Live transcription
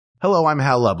Hello, I'm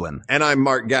Hal Lublin. And I'm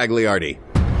Mark Gagliardi.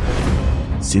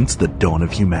 Since the dawn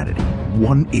of humanity,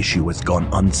 one issue has gone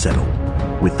unsettled.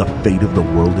 With the fate of the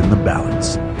world in the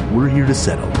balance, we're here to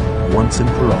settle, once and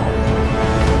for all,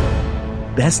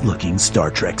 best-looking Star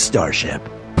Trek Starship.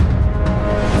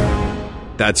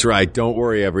 That's right. Don't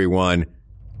worry, everyone.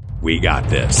 We got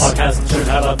this. Podcast should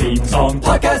have a theme song.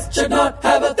 Podcast should not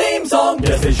have a theme song.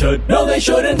 Yes, they should. No, they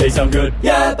shouldn't. They sound good.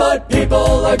 Yeah, but people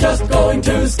are just going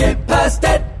to skip past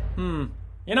it.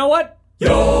 You know what?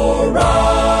 You're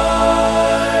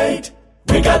right.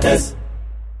 We got this.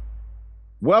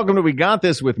 Welcome to We Got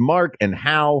This with Mark and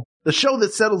Hal. The show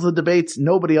that settles the debates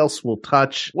nobody else will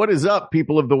touch. What is up,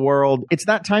 people of the world? It's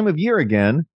that time of year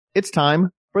again. It's time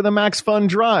for the Max Fun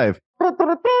Drive.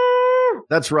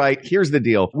 That's right. Here's the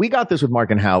deal. We Got This with Mark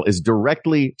and Hal is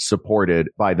directly supported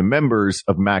by the members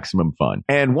of Maximum Fun.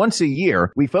 And once a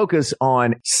year, we focus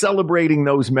on celebrating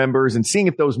those members and seeing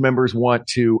if those members want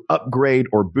to upgrade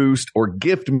or boost or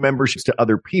gift memberships to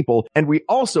other people. And we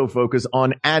also focus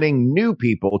on adding new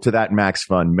people to that Max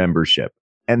Fun membership.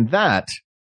 And that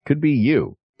could be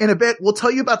you. In a bit, we'll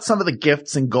tell you about some of the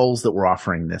gifts and goals that we're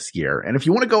offering this year. And if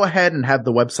you want to go ahead and have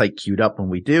the website queued up when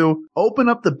we do, open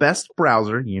up the best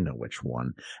browser, you know which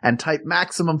one, and type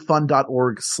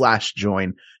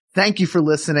MaximumFun.org/join. Thank you for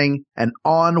listening, and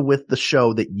on with the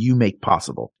show that you make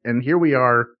possible. And here we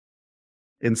are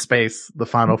in space, the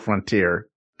final frontier.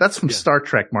 That's from Star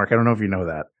Trek, Mark. I don't know if you know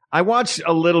that. I watched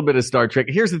a little bit of Star Trek.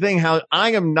 Here's the thing, Hal.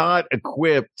 I am not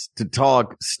equipped to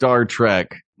talk Star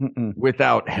Trek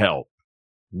without help.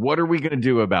 What are we going to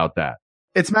do about that?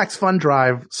 It's Max Fun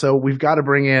Drive, so we've got to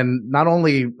bring in not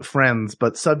only friends,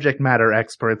 but subject matter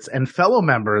experts and fellow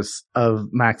members of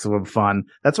Maximum Fun.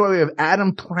 That's why we have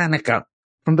Adam Pranica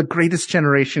from The Greatest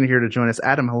Generation here to join us.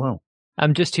 Adam, hello.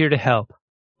 I'm just here to help.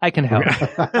 I can help.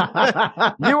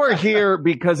 You are here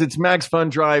because it's Max Fun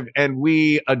Drive, and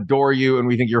we adore you, and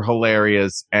we think you're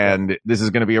hilarious, and this is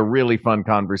going to be a really fun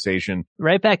conversation.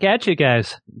 Right back at you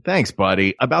guys. Thanks,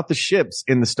 buddy. About the ships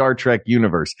in the Star Trek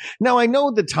universe. Now, I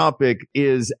know the topic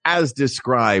is, as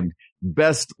described,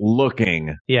 best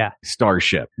looking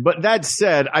Starship. But that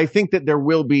said, I think that there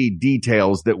will be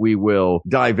details that we will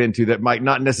dive into that might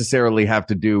not necessarily have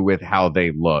to do with how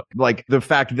they look. Like the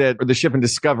fact that the ship in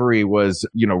Discovery was,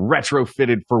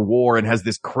 retrofitted for war and has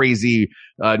this crazy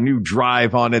new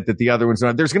drive on it that the other ones don't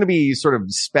have. There's going to be sort of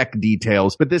spec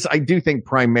details, but this I do think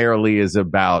primarily is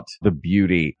about the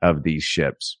beauty of these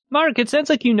ships. Mark, it sounds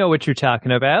like you know what you're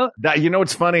talking about.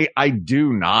 What's funny? I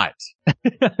do not.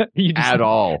 At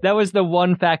all. That was the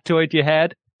one factoid you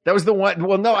had? That was the one.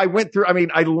 Well, no, I went through. I mean,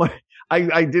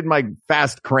 I did my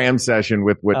fast cram session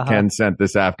with what Ken sent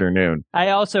this afternoon. I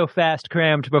also fast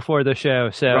crammed before the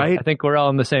show, so right? I think we're all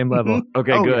on the same level.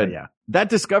 Okay, good. Yeah. That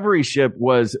Discovery ship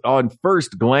was, on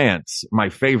first glance, my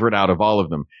favorite out of all of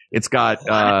them. It's got,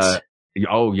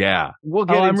 oh yeah. We'll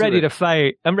get I'm ready to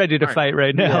fight. I'm ready to fight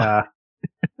right now.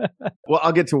 Yeah. Well,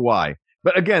 I'll get to why.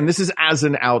 But again, this is as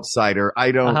an outsider.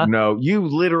 I don't know. You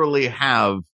literally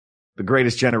have The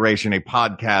Greatest Generation, a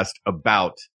podcast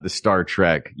about the Star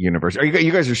Trek universe.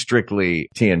 You guys are strictly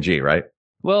TNG, right?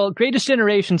 Well, Greatest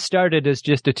Generation started as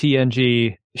just a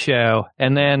TNG show,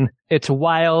 and then its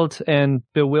wild and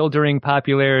bewildering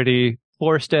popularity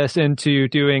forced us into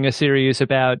doing a series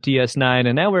about DS9,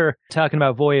 and now we're talking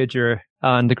about Voyager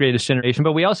on The Greatest Generation.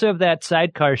 But we also have that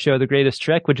sidecar show, The Greatest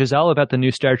Trek, which is all about the new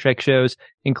Star Trek shows,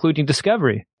 including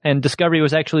Discovery. And Discovery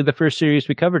was actually the first series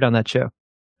we covered on that show.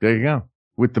 There you go.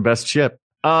 With the best ship.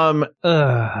 Who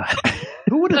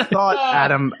would have thought,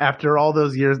 Adam, after all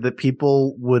those years, that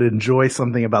people would enjoy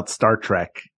something about Star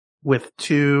Trek with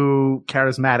two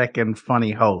charismatic and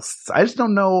funny hosts? I just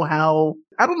don't know how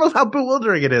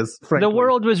bewildering it is, frankly. The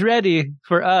world was ready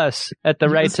for us at the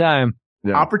right time.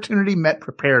 Yeah. Opportunity met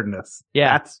preparedness.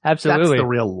 Yeah, absolutely. That's the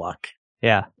real luck.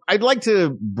 Yeah. I'd like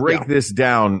to break this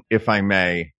down, if I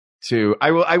may,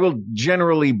 I will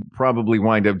generally probably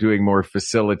wind up doing more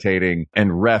facilitating and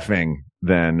reffing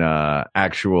than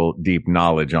actual deep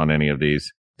knowledge on any of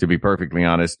these, to be perfectly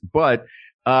honest. But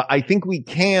I think we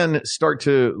can start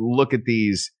to look at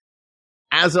these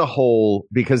as a whole,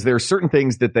 because there are certain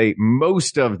things that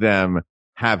most of them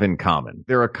have in common.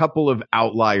 There are a couple of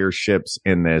outlier ships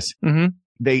in this. Mm-hmm.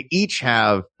 They each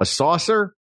have a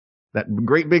saucer, that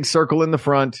great big circle in the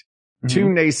front, two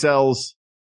nacelles.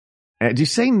 Do you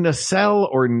say nacelle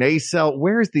or nacelle?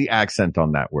 Where is the accent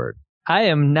on that word? I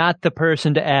am not the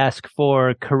person to ask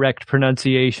for correct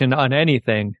pronunciation on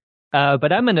anything,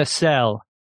 but I'm a nacelle.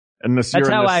 That's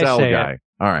how I say guy. It.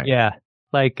 All right. Yeah,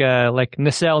 like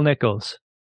Nacelle Nichols.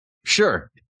 Sure.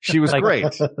 She was great.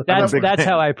 That's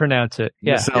how I pronounce it.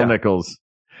 Yeah. Nacelle Nichols.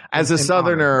 As a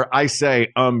Southerner, I say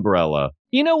umbrella.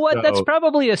 You know what? That's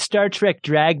probably a Star Trek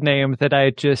drag name that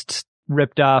I just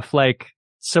ripped off, like,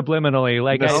 subliminally.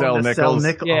 Like Nacelle Nichols.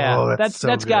 Yeah, oh,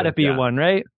 that's got to be one,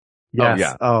 right? Yes. Oh,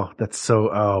 yeah. Oh, that's so.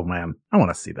 Oh man, I want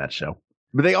to see that show.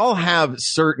 But they all have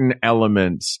certain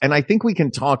elements, and I think we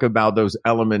can talk about those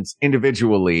elements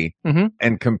individually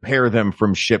and compare them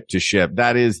from ship to ship.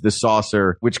 That is the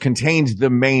saucer, which contains the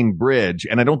main bridge.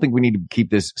 And I don't think we need to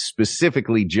keep this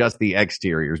specifically just the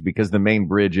exteriors, because the main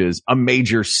bridge is a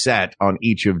major set on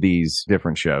each of these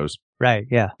different shows. Right,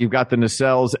 yeah. You've got the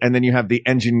nacelles, and then you have the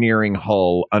engineering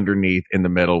hull underneath in the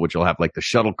middle, which will have like the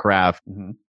shuttlecraft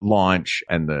launch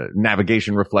and the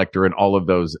navigation reflector and all of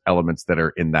those elements that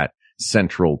are in that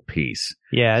central piece.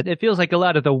 Yeah, it feels like a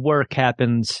lot of the work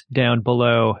happens down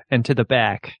below and to the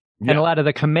back, and a lot of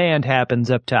the command happens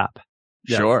up top.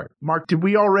 Yes. Sure. Mark, did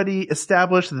we already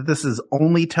establish that this is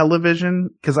only television?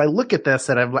 Because I look at this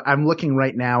and I'm looking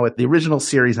right now at the original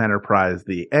series Enterprise,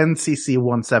 the NCC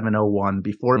 1701,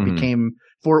 before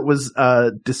it was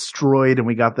destroyed, and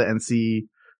we got the NC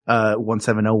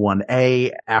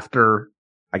 1701A after,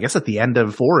 I guess at the end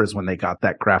of 4 is when they got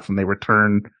that craft, when they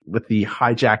return with the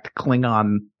hijacked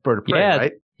Klingon bird of prey,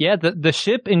 right? Yeah, the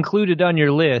ship included on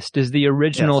your list is the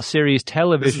original series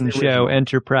television show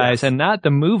Enterprise, and not the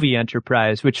movie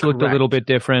Enterprise, which looked a little bit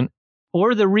different,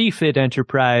 or the refit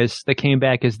Enterprise that came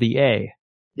back as the A.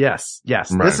 Yes. Right.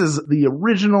 This is the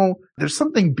original. There's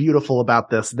something beautiful about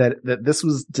this, that this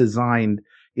was designed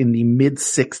in the mid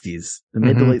 60s, the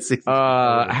mid to late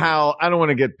 60s. Hal, I don't want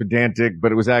to get pedantic,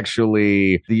 but it was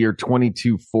actually the year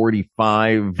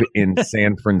 2245 in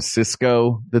San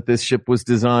Francisco that this ship was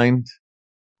designed.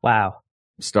 Wow.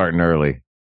 Starting early.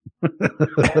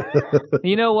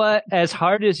 You know what? As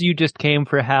hard as you just came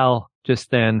for Hal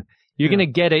just then, you're going to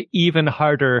get it even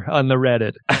harder on the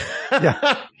Reddit.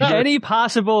 Any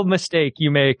possible mistake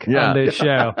you make on this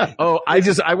show.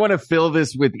 I want to fill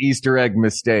this with Easter egg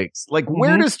mistakes. Like,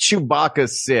 where does Chewbacca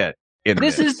sit in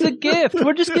this? This is the gift.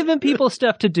 We're just giving people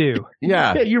stuff to do.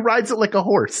 Yeah, he rides it like a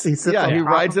horse. He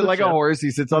rides it like a horse. He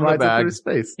sits on the back.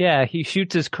 Space. Yeah, he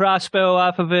shoots his crossbow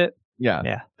off of it.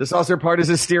 Yeah. The saucer part is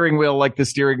a steering wheel, like the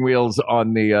steering wheels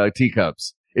on the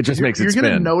teacups. It just makes it spin.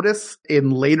 You're going to notice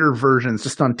in later versions,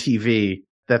 just on TV,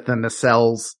 that the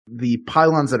nacelles, the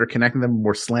pylons that are connecting them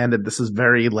were slanted. This is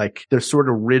very they're sort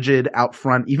of rigid out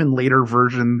front. Even later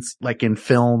versions, like in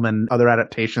film and other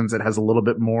adaptations, it has a little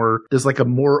bit more, there's like a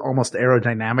more almost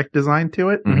aerodynamic design to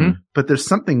it. But there's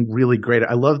something really great.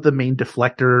 I love the main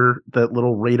deflector, the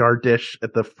little radar dish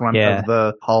at the front of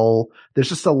the hull. There's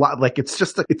just a lot, it's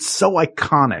so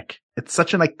iconic. It's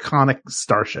such an iconic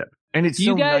starship. And it's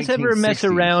you guys ever mess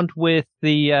around with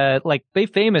the, they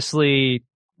famously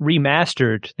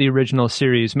remastered the original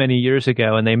series many years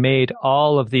ago, and they made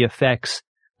all of the effects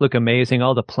look amazing.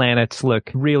 All the planets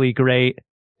look really great,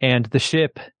 and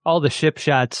all the ship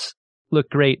shots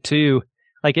look great too.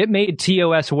 Like, it made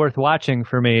TOS worth watching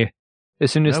for me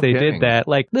as soon as they did that.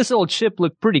 Like, this old ship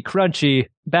looked pretty crunchy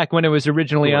back when it was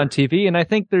originally on TV, and I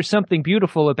think there's something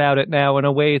beautiful about it now in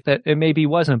a way that it maybe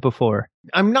wasn't before.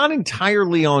 I'm not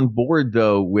entirely on board,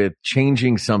 though, with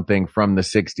changing something from the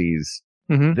 60s.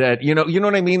 That, you know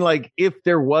what I mean? Like, if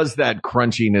there was that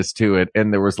crunchiness to it,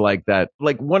 and there was that,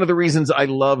 one of the reasons I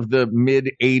love the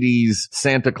mid 80s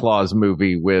Santa Claus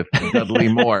movie with Dudley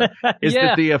Moore is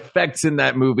that the effects in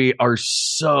that movie are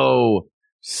so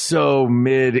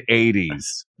mid 80s.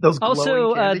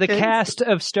 Also, the cast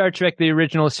of Star Trek, the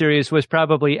original series, was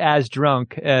probably as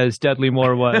drunk as Dudley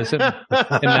Moore was in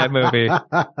that movie.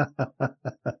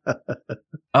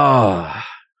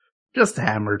 Just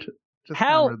hammered.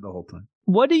 Hammered the whole time.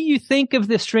 What do you think of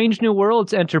the Strange New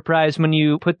Worlds Enterprise when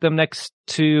you put them next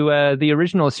to the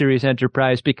original series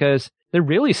Enterprise? Because they're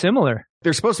really similar.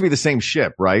 They're supposed to be the same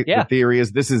ship, right? Yeah. The theory is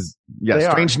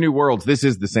Strange New Worlds, this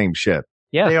is the same ship.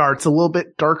 Yeah. They are. It's a little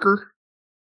bit darker,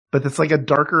 but it's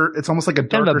it's almost like a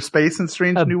darker space in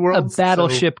Strange New Worlds. A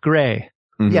battleship gray.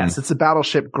 Yes, it's a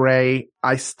battleship gray.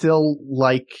 I still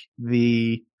like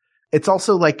it's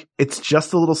also it's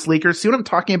just a little sleeker. See what I'm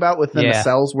talking about with the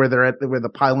nacelles where where the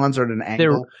pylons are at an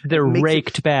angle? They're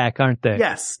raked back, aren't they?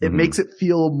 Yes. It makes it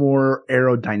feel more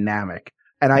aerodynamic.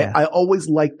 And I always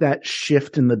like that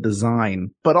shift in the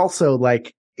design, but also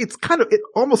it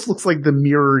almost looks like the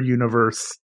Mirror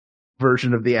Universe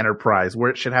version of the Enterprise, where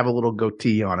it should have a little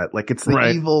goatee on it. It's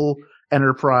the evil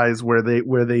Enterprise where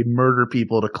they murder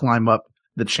people to climb up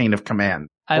the chain of command.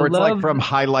 It's from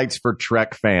highlights for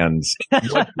Trek fans.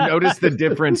 Notice the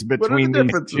difference between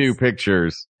these two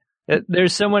pictures.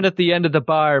 There's someone at the end of the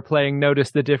bar playing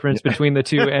Notice the Difference between the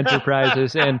two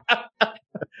Enterprises. And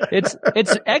It's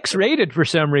X-rated for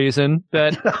some reason,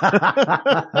 but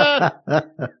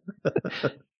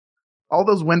all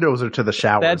those windows are to the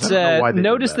showers. That's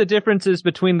notice the differences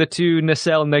between the two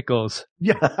nacelle nickels.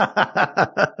 Yeah.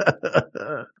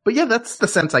 But yeah, that's the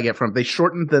sense I get from it. They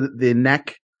shortened the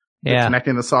neck,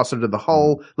 connecting the saucer to the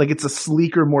hull. Like it's a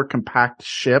sleeker, more compact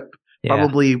ship. Yeah.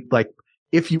 Probably like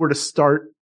if you were to start,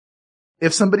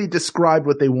 if somebody described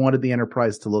what they wanted the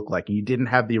Enterprise to look like and you didn't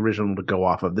have the original to go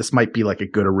off of, this might be like a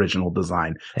good original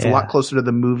design. It's a lot closer to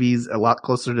the movies, a lot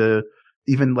closer to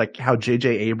even like how J.J.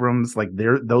 Abrams, like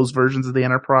those versions of the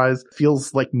Enterprise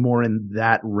feels like more in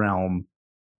that realm.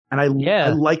 And I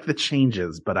like the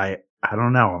changes, but I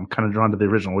don't know. I'm kind of drawn to the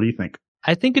original. What do you think?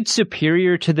 I think it's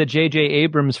superior to the J.J.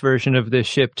 Abrams version of this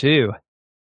ship too.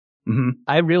 Mm-hmm.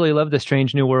 I really love the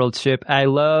Strange New Worlds ship. I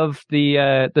love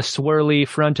the swirly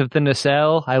front of the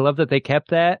nacelle. I love that they kept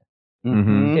that.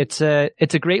 Mm-hmm. It's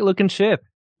a great looking ship.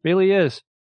 Really is.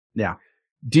 Yeah.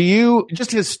 Do you,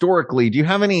 just historically, do you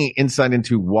have any insight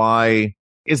into why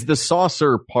is the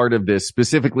saucer part of this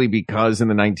specifically because in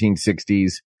the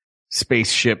 1960s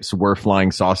spaceships were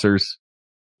flying saucers?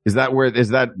 Is that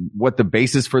what the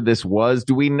basis for this was?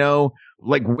 Do we know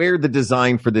like where the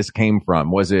design for this came from?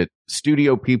 Was it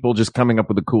studio people just coming up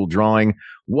with a cool drawing?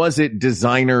 Was it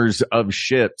designers of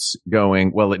ships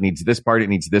going, well, it needs this part, it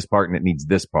needs this part, and it needs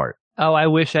this part? Oh, I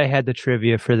wish I had the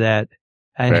trivia for that.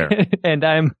 And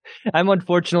I'm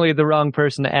unfortunately the wrong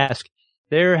person to ask.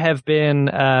 There have been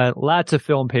lots of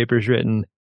film papers written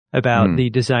about the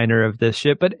designer of this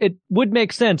ship, but it would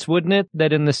make sense, wouldn't it,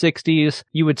 that in the 60s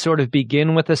you would sort of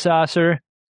begin with a saucer,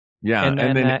 and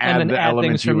then add the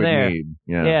elements you would need.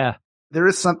 Yeah. There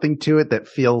is something to it that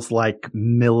feels like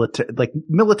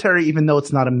military, even though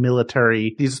it's not a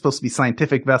military. These are supposed to be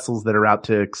scientific vessels that are out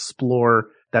to explore.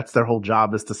 That's their whole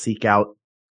job, is to seek out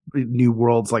new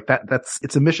worlds like that.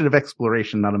 It's a mission of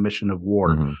exploration, not a mission of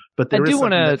war. Mm-hmm. But there is something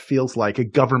that feels like a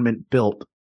government built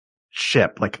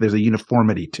ship. Like there's a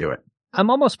uniformity to it. I'm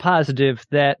almost positive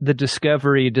that the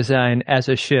Discovery design as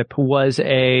a ship was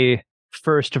a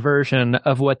first version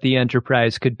of what the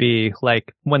Enterprise could be.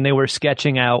 Like when they were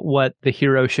sketching out what the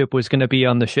hero ship was going to be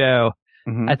on the show,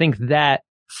 I think that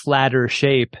flatter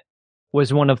shape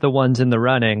was one of the ones in the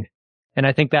running. And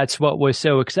I think that's what was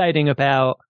so exciting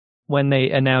about when they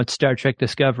announced Star Trek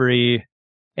Discovery.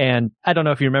 And I don't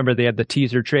know if you remember, they had the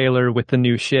teaser trailer with the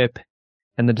new ship,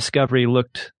 and the Discovery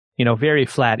looked, very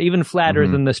flat, even flatter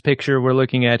than this picture we're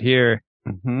looking at here,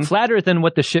 flatter than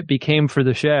what the ship became for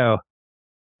the show.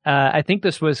 I think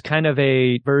this was kind of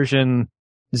a version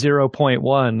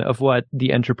 0.1 of what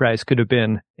the Enterprise could have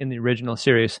been in the original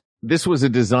series. This was a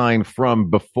design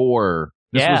from before.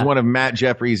 This was one of Matt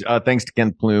Jeffries. Thanks to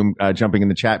Ken Plume jumping in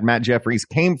the chat. Matt Jeffries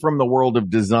came from the world of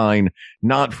design,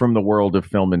 not from the world of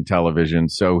film and television.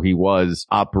 So he was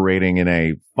operating in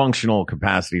a functional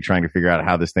capacity, trying to figure out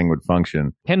how this thing would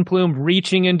function. Ken Plume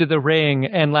reaching into the ring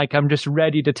and I'm just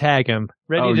ready to tag him.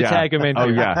 Tag him in. Oh,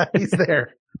 yeah. He's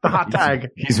there. The hot tag.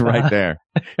 He's right there.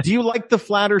 Do you like the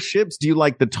flatter ships? Do you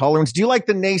like the taller ones? Do you like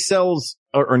the nacelles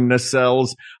or nacelles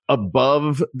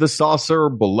above the saucer,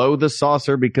 below the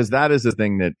saucer? Because that is a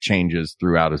thing that changes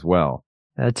throughout as well.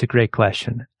 That's a great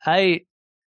question. I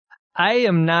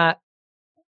want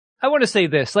to say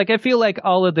this. I feel like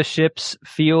all of the ships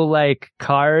feel like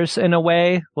cars in a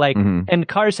way. And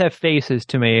cars have faces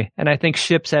to me. And I think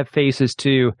ships have faces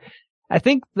too. I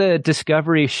think the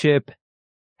Discovery ship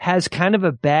has kind of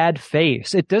a bad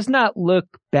face. It does not look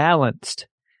balanced.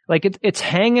 It's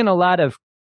hanging a lot of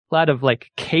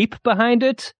cape behind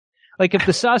it. If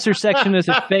the saucer section is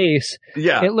a face,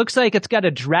 it looks like it's got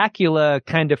a Dracula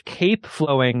kind of cape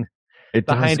flowing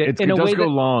behind it. It does go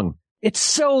long. It's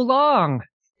so long.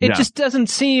 It just doesn't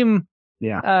seem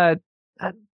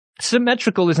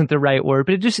symmetrical isn't the right word,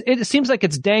 but it seems like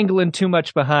it's dangling too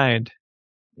much behind.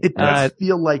 It does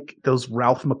feel like those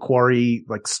Ralph McQuarrie,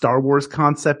 Star Wars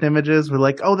concept images were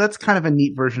that's kind of a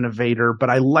neat version of Vader,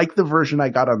 but I like the version I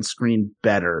got on screen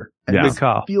better. And this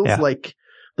feels like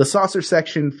the saucer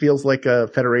section feels like a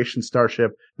Federation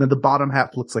starship. Then the bottom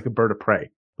half looks like a bird of prey.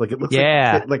 It looks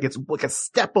like it's like a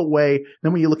step away.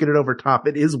 Then when you look at it over top,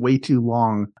 it is way too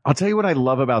long. I'll tell you what I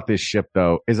love about this ship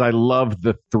though, is I love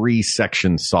the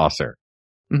 3-section saucer.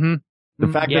 Mm-hmm. The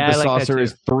fact that the saucer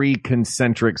is 3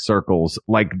 concentric circles,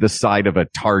 like the side of a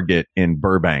Target in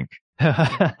Burbank.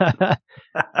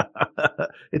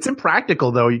 It's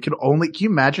impractical, though. Can you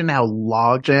imagine how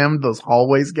log jammed those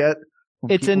hallways get?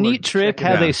 It's a neat trick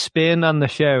how they spin on the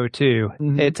show, too.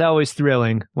 Mm-hmm. It's always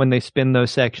thrilling when they spin those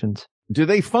sections. Do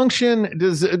they function?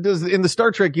 Does in the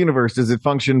Star Trek universe, does it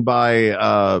function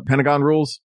by Pentagon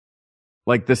rules?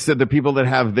 Like the people that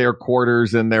have their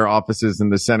quarters and their offices in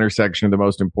the center section are the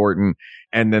most important.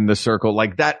 And then the circle,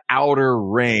 like that outer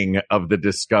ring of the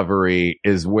Discovery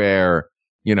is where,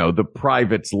 the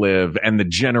privates live and the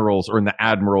generals or the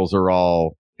admirals are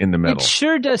all in the middle. It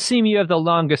sure does seem you have the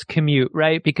longest commute,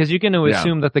 right? Because you're going to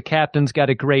assume that the captain's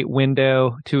got a great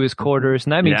window to his quarters,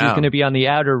 and that means he's going to be on the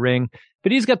outer ring.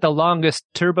 But he's got the longest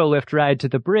turbo lift ride to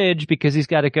the bridge because he's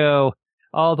got to go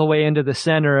all the way into the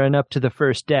center and up to the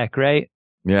first deck, right?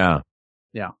 Yeah.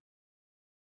 Yeah,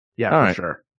 all for right.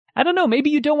 Sure. I don't know.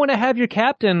 Maybe you don't want to have your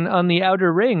captain on the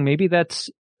outer ring. Maybe that's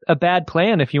a bad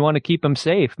plan if you want to keep him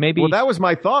safe. Maybe. Well, that was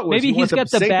my thought. Maybe he's got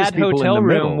the bad hotel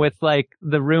room with like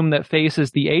the room that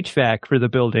faces the HVAC for the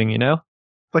building,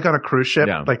 Like on a cruise ship,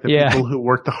 like the people who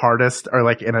work the hardest are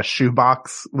like in a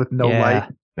shoebox with no light.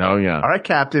 Oh, yeah. All right,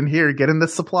 Captain, here, get in the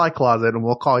supply closet and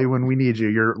we'll call you when we need you.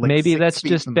 You're like maybe that's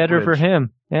just better for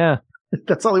him. Yeah.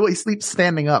 That's all he sleeps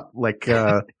standing up like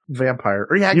a vampire.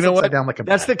 Or he hangs upside down like a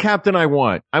bat. That's the captain I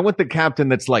want. I want the captain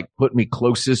that's like put me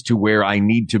closest to where I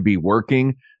need to be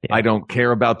working. Yeah. I don't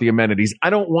care about the amenities. I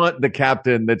don't want the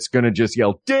captain that's going to just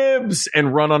yell dibs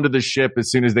and run onto the ship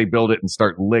as soon as they build it and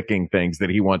start licking things that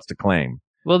he wants to claim.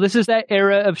 Well, this is that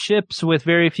era of ships with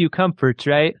very few comforts,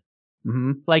 right?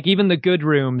 Mm-hmm. Like even the good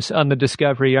rooms on the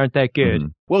Discovery aren't that good. Mm-hmm.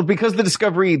 Well, because the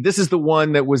Discovery, this is the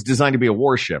one that was designed to be a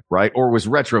warship, right? Or was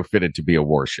retrofitted to be a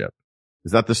warship.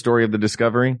 Is that the story of the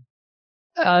Discovery?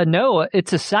 No,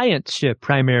 it's a science ship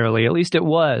primarily. At least it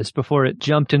was before it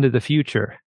jumped into the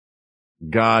future.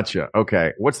 Gotcha.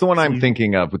 Okay. What's the one I'm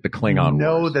thinking of with the Klingon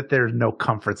wars? That there's no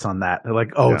comforts on that. They're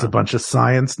like, it's a bunch of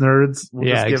science nerds. We'll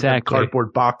just give them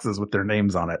cardboard boxes with their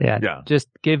names on it. Yeah. Just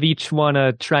give each one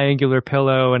a triangular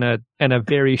pillow and a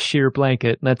very sheer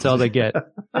blanket, and that's all they get.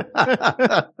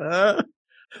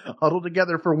 Huddle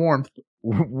together for warmth.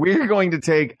 We're going to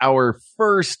take our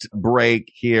first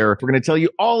break here. We're going to tell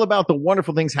you all about the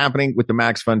wonderful things happening with the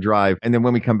Max Fun Drive. And then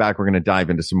when we come back, we're going to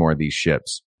dive into some more of these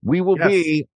ships. We will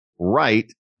be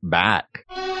right back.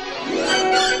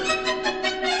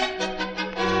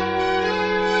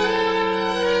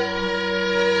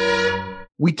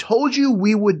 We told you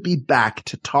we would be back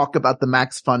to talk about the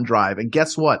Max Fun Drive, and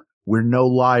guess what? We're no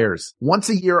liars. Once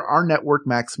a year, our network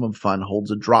Maximum Fun holds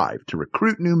a drive to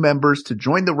recruit new members to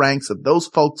join the ranks of those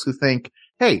folks who think,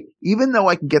 hey, even though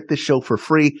I can get this show for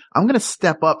free, I'm going to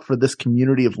step up for this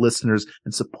community of listeners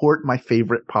and support my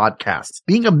favorite podcasts.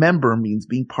 Being a member means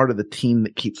being part of the team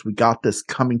that keeps We Got This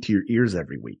coming to your ears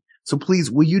every week. So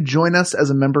please, will you join us as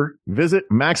a member? Visit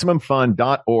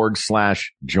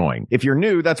MaximumFun.org/join. If you're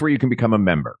new, that's where you can become a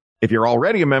member. If you're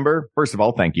already a member, first of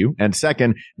all, thank you. And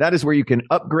second, that is where you can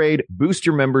upgrade, boost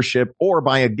your membership, or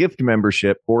buy a gift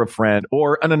membership for a friend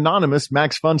or an anonymous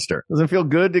Max Funster. Doesn't it feel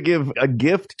good to give a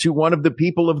gift to one of the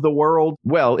people of the world?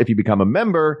 Well, if you become a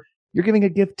member, you're giving a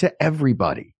gift to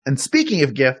everybody. And speaking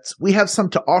of gifts, we have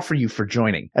some to offer you for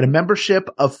joining. At a membership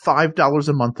of $5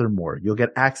 a month or more, you'll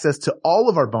get access to all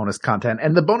of our bonus content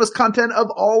and the bonus content of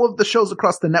all of the shows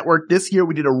across the network. This year,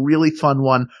 we did a really fun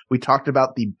one. We talked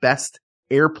about the best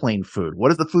airplane food.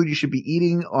 What is the food you should be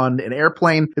eating on an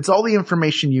airplane? It's all the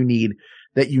information you need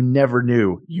that you never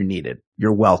knew you needed.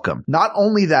 You're welcome. Not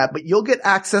only that, but you'll get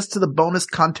access to the bonus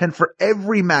content for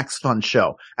every Max Fun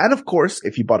show. And of course,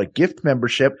 if you bought a gift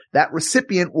membership, that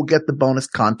recipient will get the bonus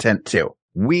content too.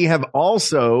 We have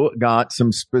also got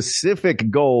some specific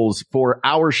goals for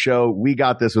our show. We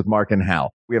Got This with Mark and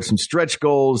Hal. We have some stretch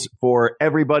goals for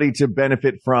everybody to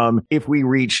benefit from if we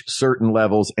reach certain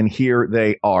levels. And here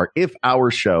they are. If our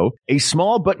show, a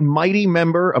small but mighty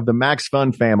member of the Max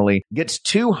Fun family, gets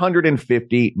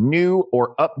 250 new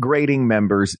or upgrading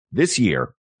members this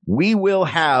year, we will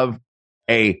have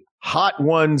a Hot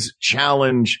Ones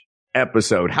Challenge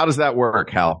episode. How does that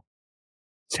work, Hal?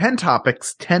 10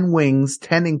 topics, 10 wings,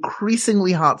 10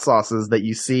 increasingly hot sauces that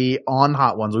you see on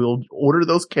Hot Ones. We will order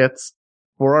those kits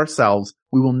for ourselves.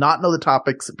 We will not know the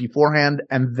topics beforehand,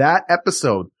 and that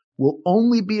episode will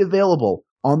only be available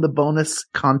on the bonus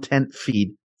content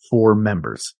feed for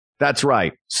members. That's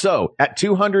right. So at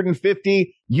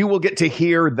 250, you will get to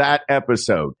hear that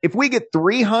episode. If we get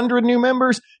 300 new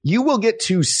members, you will get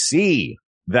to see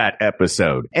that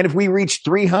episode. And if we reach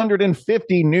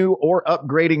 350 new or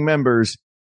upgrading members,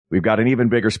 we've got an even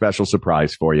bigger special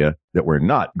surprise for you that we're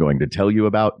not going to tell you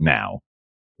about now.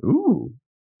 Ooh,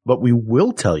 but we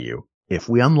will tell you if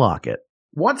we unlock it.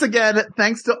 Once again,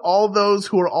 thanks to all those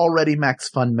who are already Max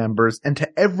Fun members, and to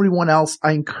everyone else,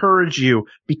 I encourage you,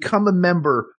 become a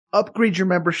member, upgrade your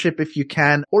membership if you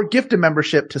can, or gift a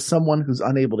membership to someone who's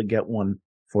unable to get one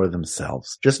for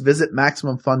themselves. Just visit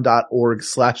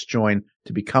MaximumFun.org/join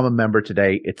to become a member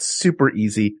today. It's super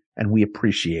easy, and we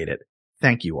appreciate it.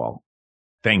 Thank you all.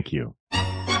 Thank you.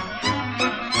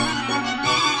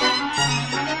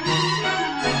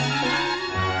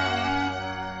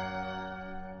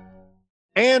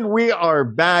 And we are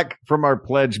back from our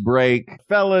pledge break.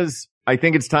 Fellas, I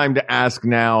think it's time to ask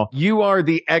now. You are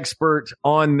the expert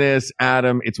on this,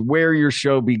 Adam. It's where your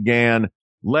show began.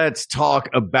 Let's talk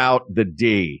about the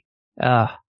D.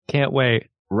 Can't wait.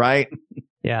 Right?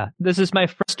 Yeah. This is my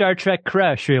first Star Trek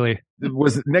crush, really.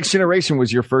 Was Next Generation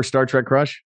was your first Star Trek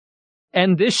crush?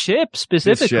 And this ship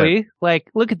specifically, like,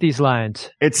 look at these lines.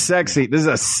 It's sexy. This is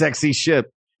a sexy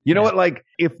ship. You know what? Like,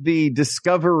 if the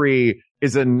Discovery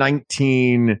is a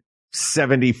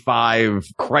 1975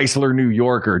 Chrysler New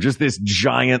Yorker, just this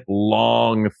giant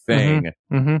long thing.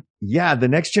 Mm-hmm. Mm-hmm. Yeah, the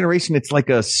Next Generation, it's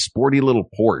like a sporty little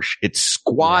Porsche. It's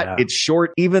squat, it's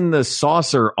short. Even the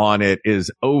saucer on it is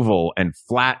oval and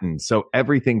flattened, so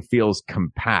everything feels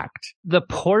compact. The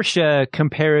Porsche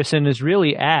comparison is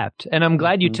really apt, and I'm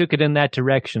glad you took it in that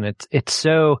direction. It's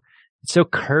so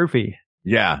curvy.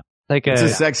 Yeah. Like it's a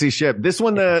sexy ship. This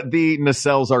one, the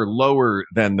nacelles are lower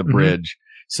than the bridge.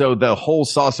 So the whole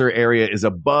saucer area is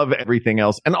above everything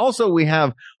else. And also we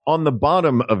have on the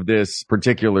bottom of this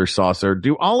particular saucer,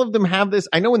 do all of them have this?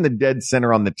 I know in the dead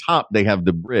center on the top, they have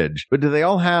the bridge, but do they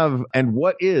all have, and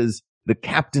what is the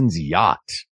captain's yacht?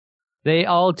 They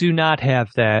all do not have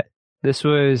that. This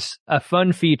was a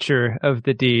fun feature of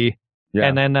the D. Yeah.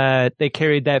 And then they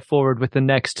carried that forward with the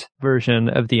next version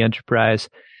of the Enterprise.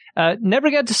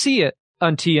 Never got to see it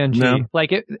on TNG. No.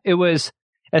 Like it was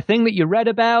a thing that you read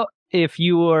about if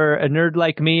you were a nerd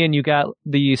like me and you got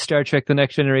the Star Trek The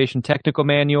Next Generation technical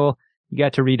manual. You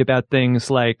got to read about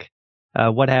things like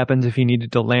what happens if you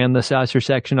needed to land the saucer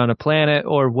section on a planet,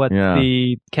 or what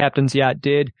the captain's yacht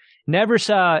did. Never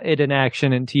saw it in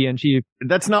action in TNG.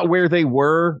 That's not where they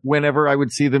were whenever I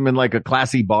would see them in like a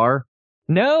classy bar.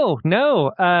 No.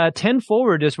 10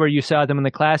 forward is where you saw them in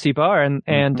the classy bar, and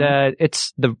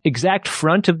it's the exact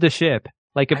front of the ship.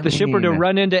 Like if the ship were to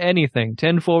run into anything,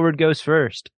 10 forward goes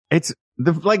first. It's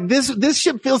this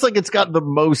ship feels like it's got the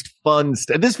most fun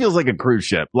stuff. This feels like a cruise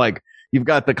ship. Like you've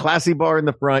got the classy bar in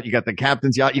the front, you got the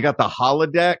captain's yacht, you got the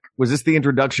holodeck. Was this the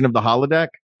introduction of the holodeck?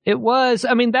 It was.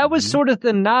 I mean, that was sort of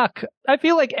the knock. I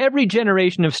feel like every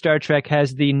generation of Star Trek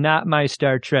has the not my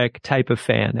Star Trek type of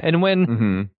fan. And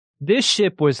when this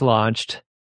ship was launched,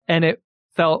 and it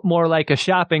felt more like a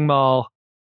shopping mall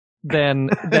than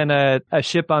a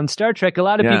ship on Star Trek, a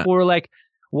lot of people were like,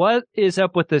 what is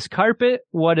up with this carpet?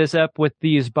 What is up with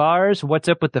these bars? What's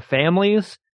up with the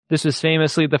families? This was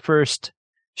famously the first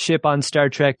ship on Star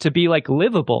Trek to be like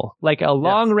livable, like a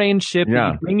long range ship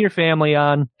that you bring your family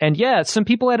on. And some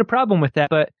people had a problem with that,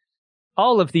 but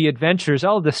all of the adventures,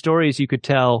 all of the stories you could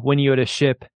tell when you had a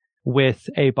ship with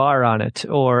a bar on it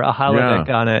or a holodeck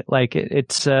on it, like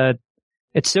it's so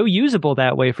usable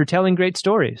that way for telling great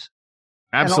stories.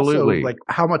 Absolutely. And also, like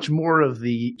how much more of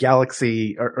the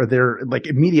galaxy or their like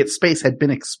immediate space had been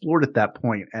explored at that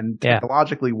point, and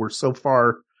technologically we're so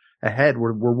far ahead.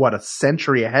 We're what, a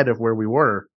century ahead of where we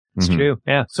were. It's true.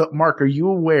 Yeah. So Mark, are you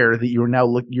aware that you're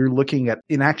now you're looking at,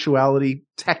 in actuality,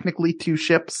 technically 2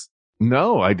 ships?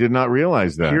 No, I did not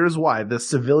realize that. Here's why. The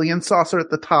civilian saucer at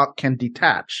the top can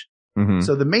detach.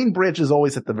 So the main bridge is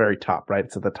always at the very top, right?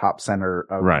 It's at the top center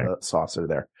of the saucer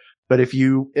there. But if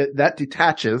that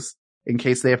detaches in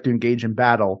case they have to engage in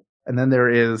battle. And then there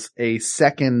is a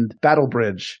second battle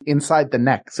bridge inside the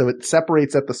neck. So it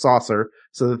separates at the saucer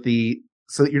so that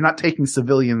you're not taking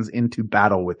civilians into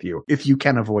battle with you if you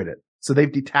can avoid it. So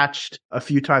they've detached a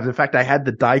few times. In fact, I had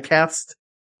the die-cast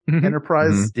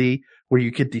Enterprise D where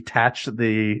you could detach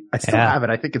I still have it.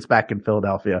 I think it's back in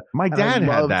Philadelphia. My dad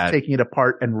had that. Taking it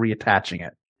apart and reattaching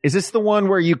it. Is this the one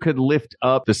where you could lift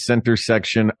up the center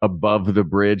section above the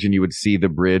bridge and you would see the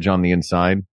bridge on the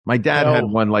inside? My dad had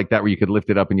one like that where you could lift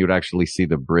it up and you would actually see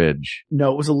the bridge.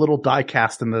 No, it was a little die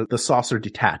cast and the saucer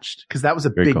detached, because that was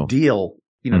a big deal.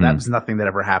 You know, that was nothing that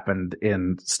ever happened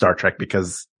in Star Trek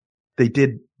because they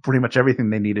did pretty much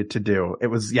everything they needed to do. It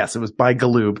was by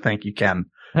Galoob. Thank you, Ken.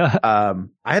 I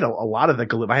had a lot of the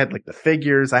Galoob. I had like the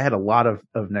figures. I had a lot of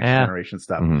Next Generation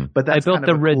stuff. But that's I built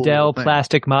the Riddell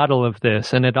plastic model of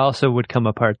this, and it also would come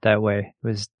apart that way. It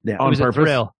was on purpose. A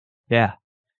thrill. Yeah.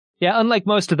 Yeah, unlike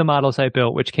most of the models I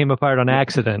built, which came apart on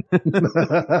accident.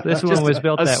 This one was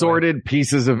built that way. Assorted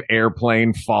pieces of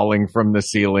airplane falling from the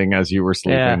ceiling as you were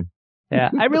sleeping.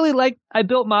 Yeah. I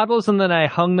built models and then I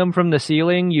hung them from the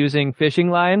ceiling using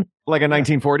fishing line. Like a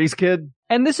 1940s kid?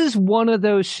 And this is one of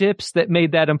those ships that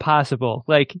made that impossible.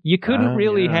 Like, you couldn't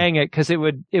really hang it because it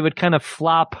would kind of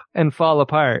flop and fall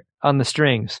apart on the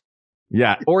strings.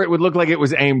 Yeah, or it would look like it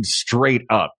was aimed straight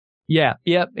up. Yeah,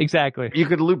 yep, exactly. You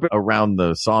could loop it around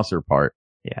the saucer part.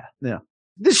 Yeah.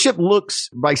 this ship looks,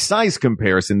 by size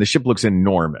comparison, the ship looks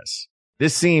enormous.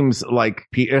 This seems like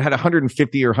it had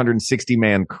 150 or 160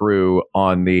 man crew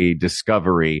on the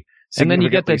Discovery. And then you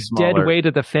get the dead weight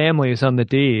of the families on the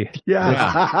D.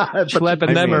 Yeah.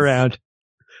 Schlepping them around.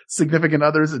 Significant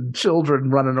others and children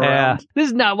running around. This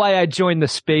is not why I joined the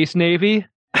Space Navy.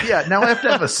 Yeah, now I have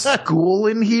to have a school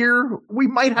in here. We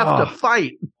might have to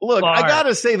fight. Look, I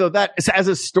gotta say though, that as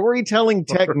a storytelling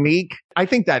technique, I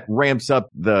think that ramps up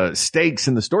the stakes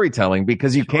in the storytelling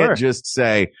because you can't just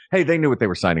say, hey, they knew what they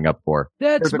were signing up for.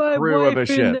 That's my wife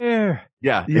in there.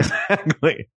 Yeah,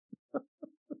 exactly. All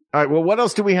right, well, what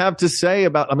else do we have to say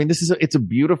about, I mean, it's a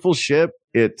beautiful ship.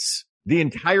 It's the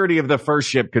entirety of the first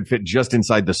ship could fit just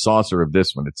inside the saucer of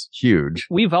this one. It's huge.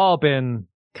 We've all been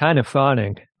kind of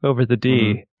fawning over the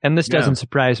D, and this doesn't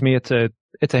surprise me. It's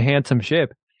a handsome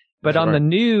ship, but on the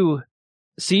new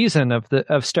season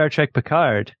of Star Trek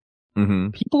Picard,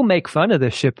 people make fun of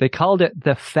this ship. They called it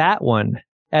the fat one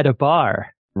at a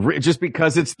bar, just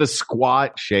because it's the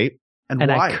squat shape. And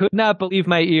why? I could not believe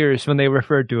my ears when they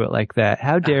referred to it like that.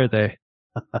 How dare they?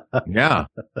 Yeah.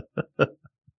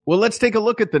 Well, let's take a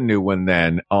look at the new one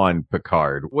then on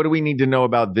Picard. What do we need to know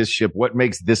about this ship? What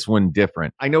makes this one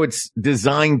different? I know it's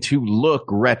designed to look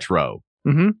retro.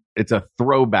 It's a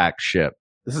throwback ship.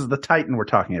 This is the Titan we're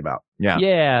talking about. Yeah.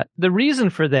 Yeah. The reason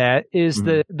for that is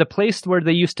the place where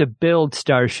they used to build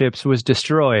starships was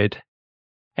destroyed.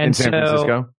 And in San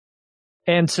Francisco?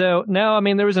 And so now, I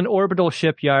mean, there was an orbital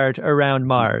shipyard around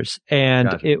Mars,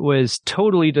 and it was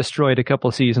totally destroyed a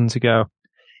couple seasons ago.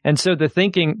 And so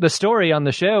the story on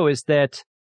the show is that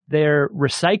they're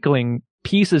recycling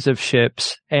pieces of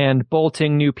ships and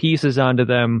bolting new pieces onto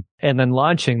them and then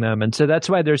launching them. And so that's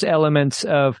why there's elements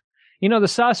of, the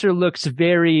saucer looks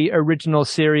very original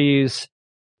series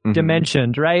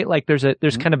dimensioned, right? Like there's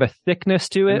kind of a thickness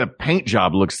to it. And the paint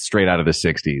job looks straight out of the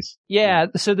 60s. Yeah.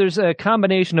 So there's a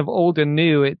combination of old and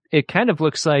new. It kind of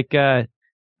looks like the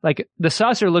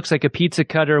saucer looks like a pizza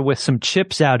cutter with some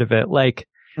chips out of it. Like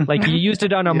you used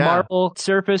it on a marble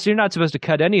surface. You're not supposed to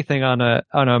cut anything on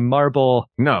a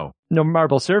marble. No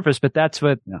marble surface, but that's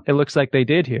what it looks like they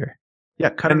did here.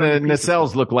 Yeah, and the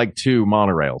nacelles look like two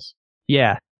monorails.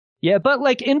 Yeah, but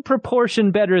like in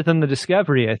proportion better than the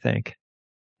Discovery, I think.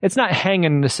 It's not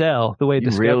hanging nacelle the way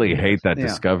Discovery. You really hate that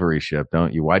Discovery ship,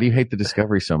 don't you? Why do you hate the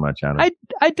Discovery so much, Adam?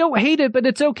 I don't hate it, but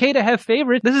it's okay to have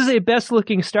favorites. This is a best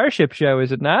looking Starship show,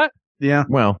 is it not? Yeah.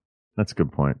 Well, that's a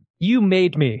good point. You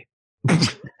made me.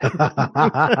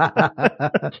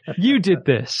 You did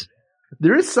this.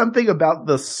 There is something about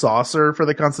the saucer for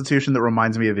the Constitution that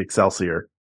reminds me of the Excelsior.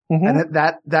 And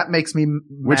that makes me mad.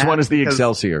 Which one is the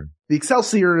Excelsior? The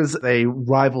Excelsior is a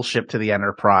rival ship to the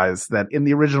Enterprise that in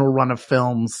the original run of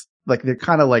films, like they're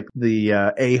kind of like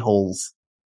the a-holes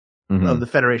of the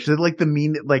Federation. They're like the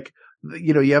mean, like,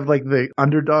 you have like the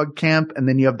underdog camp and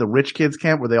then you have the rich kids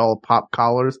camp where they all pop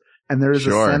collars. And there is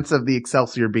a sense of the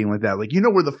Excelsior being like that. Like,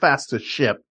 we're the fastest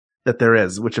ship that there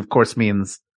is, which of course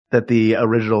means that the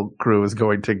original crew is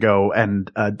going to go and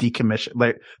decommission.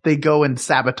 Like, they go and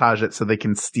sabotage it so they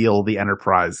can steal the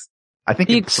Enterprise. I think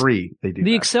in 3 they do.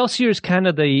 The Excelsior is kind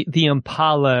of the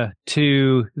Impala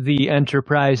to the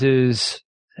Enterprise's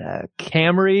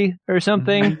Camry or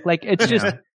something. Like, it's just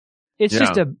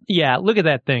look at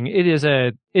that thing. It is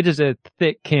a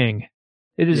thick king.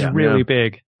 It is really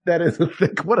big. That is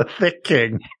what a thick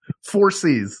king. 4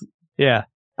 C's. Yeah.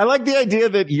 I like the idea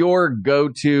that your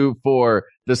go-to for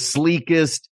the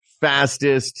sleekest,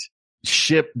 fastest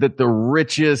ship that the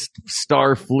richest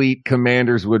Starfleet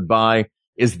commanders would buy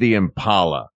is the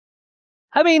Impala.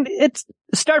 I mean,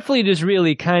 Starfleet is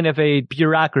really kind of a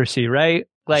bureaucracy, right?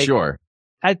 Like, sure.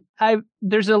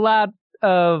 There's a lot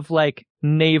of like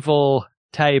naval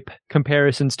type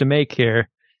comparisons to make here.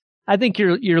 I think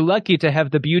you're lucky to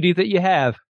have the beauty that you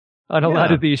have on a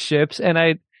lot of these ships. And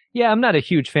I'm not a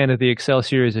huge fan of the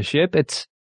Excelsior as a ship. It's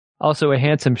also a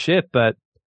handsome ship, but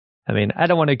I mean, I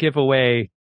don't want to give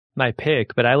away my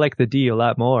pick, but I like the D a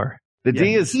lot more. The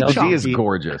D is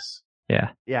gorgeous.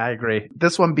 Yeah. Yeah, I agree.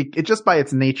 This one, it just by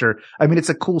its nature, I mean, it's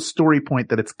a cool story point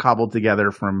that it's cobbled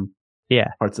together from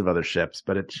parts of other ships,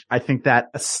 but I think that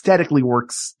aesthetically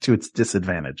works to its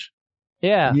disadvantage.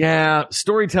 Yeah. Yeah.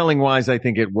 Storytelling wise, I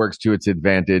think it works to its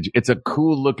advantage. It's a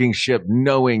cool looking ship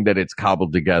knowing that it's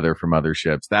cobbled together from other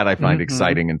ships. That I find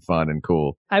exciting and fun and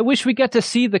cool. I wish we got to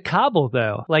see the cobble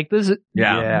though. Like this is,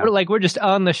 we're just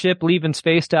on the ship leaving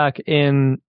space dock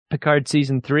in Picard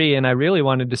season 3. And I really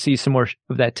wanted to see some more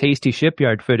of that tasty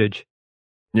shipyard footage.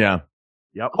 Yeah.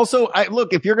 Yep. Also,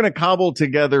 if you're going to cobble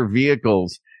together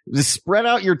vehicles, just spread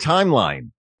out your timeline.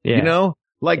 Yeah.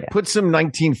 Like, put some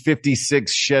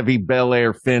 1956 Chevy Bel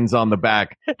Air fins on the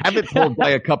back. Have it pulled by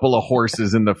a couple of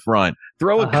horses in the front.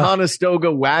 Throw a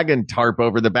Conestoga wagon tarp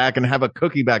over the back and have a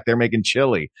cookie back there making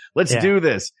chili. Let's do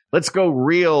this. Let's go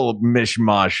real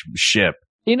mishmash ship.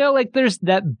 You know, like there's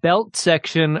that belt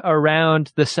section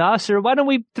around the saucer. Why don't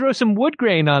we throw some wood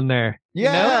grain on there?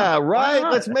 Yeah,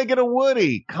 right. Let's make it a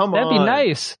Woody. Come on. That'd be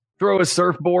nice. Throw a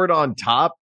surfboard on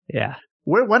top. Yeah.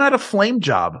 Why not a flame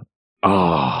job?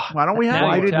 Oh, why don't we have?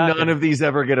 Why did none of these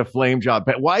ever get a flame job?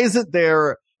 Why is it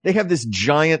there? They have this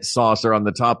giant saucer on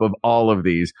the top of all of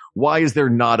these. Why is there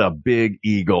not a big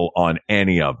eagle on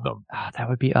any of them? Oh, that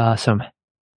would be awesome.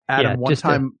 Adam, one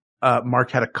time,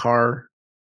 Mark had a car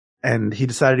and he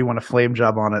decided he wanted a flame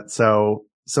job on it. So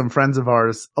some friends of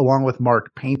ours, along with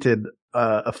Mark, painted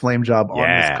a flame job on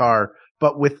his car,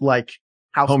 but with like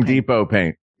Home Depot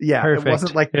paint. Yeah. Perfect. It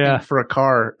wasn't like paint for a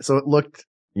car. So it looked,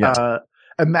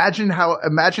 imagine how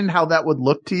that would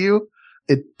look to you.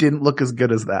 It didn't look as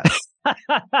good as that.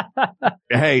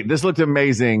 Hey, this looked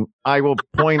amazing. I will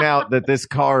point out that this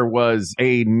car was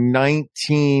a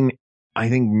 89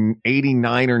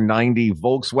 or 90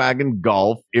 Volkswagen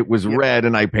Golf. It was red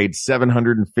and I paid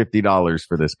 $750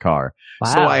 for this car.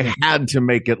 Wow. So I had to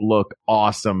make it look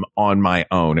awesome on my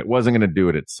own. It wasn't going to do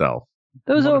it itself.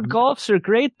 Those old Golfs are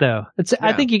great though.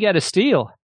 I think you got to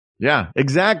steal. Yeah,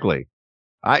 exactly.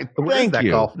 Thank you.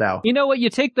 Golf now. You know what?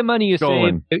 You take the money you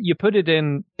save, you put it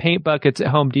in paint buckets at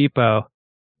Home Depot.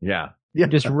 Yeah.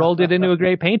 Just rolled it into a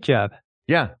great paint job.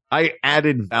 Yeah. I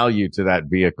added value to that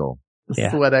vehicle.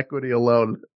 Sweat equity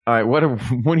alone. All right. What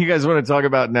do you guys want to talk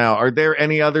about now? Are there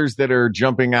any others that are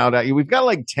jumping out at you? We've got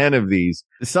like 10 of these.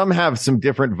 Some have some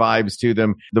different vibes to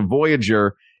them. The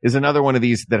Voyager is another one of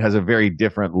these that has a very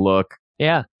different look.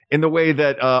 Yeah. In the way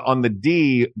that on the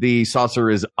D, the saucer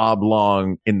is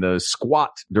oblong in the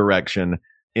squat direction.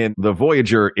 In the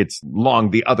Voyager, it's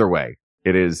long the other way.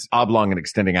 It is oblong and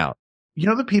extending out. You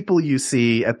know, the people you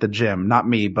see at the gym, not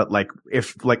me, but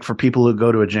for people who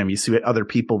go to a gym, you see other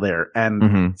people there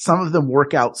and some of them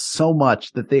work out so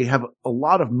much that they have a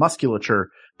lot of musculature,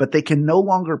 but they can no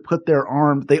longer put their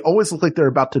arms. They always look like they're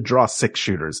about to draw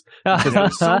 6-shooters because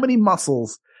there's so many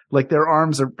muscles. Like their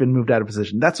arms have been moved out of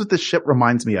position. That's what this ship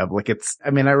reminds me of.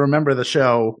 I remember the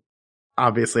show.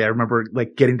 Obviously, I remember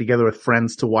like getting together with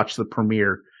friends to watch the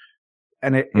premiere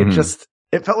and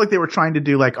it felt like they were trying to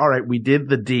do like, all right, we did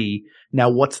the D. Now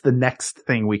what's the next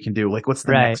thing we can do? Like what's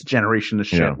the next generation of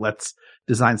ship? Yeah. Let's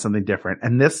design something different.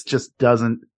 And this just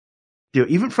doesn't do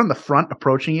it. Even from the front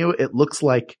approaching you, it looks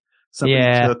like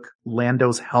somebody took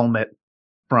Lando's helmet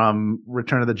from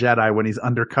Return of the Jedi when he's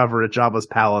undercover at Jabba's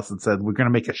palace and said, we're going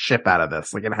to make a ship out of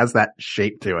this. Like it has that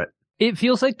shape to it. It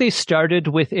feels like they started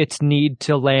with its need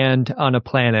to land on a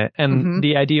planet. And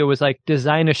the idea was like,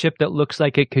 design a ship that looks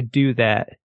like it could do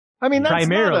that. I mean, that's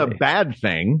not a bad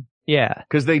thing. Yeah.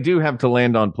 Because they do have to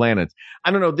land on planets.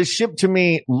 I don't know. This ship to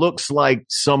me looks like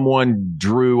someone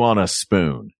drew on a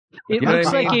spoon. It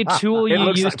looks like a tool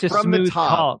you use to smooth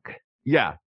talk.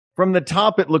 Yeah. From the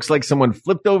top, it looks like someone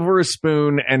flipped over a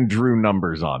spoon and drew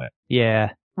numbers on it.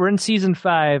 Yeah. We're in season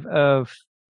 5 of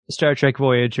Star Trek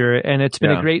Voyager, and it's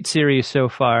been a great series so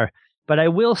far. But I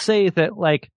will say that,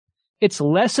 like, it's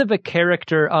less of a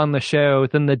character on the show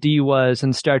than the D was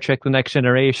in Star Trek The Next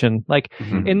Generation. Like,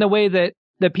 in the way that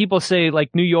people say, like,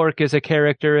 New York is a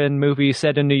character in movies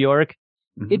set in New York,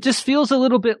 it just feels a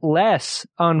little bit less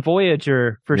on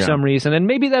Voyager for some reason. And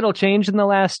maybe that'll change in the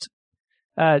last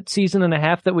season and a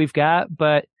half that we've got.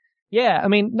 But, yeah, I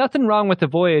mean, nothing wrong with the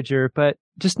Voyager, but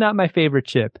just not my favorite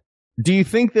ship. Do you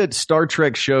think that Star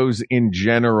Trek shows in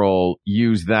general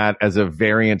use that as a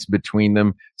variance between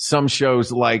them? Some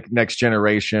shows like Next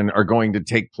Generation are going to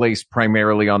take place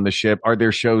primarily on the ship. Are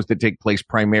there shows that take place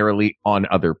primarily on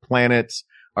other planets?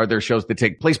 Are there shows that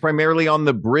take place primarily on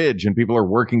the bridge and people are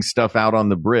working stuff out on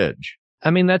the bridge?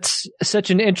 I mean, that's such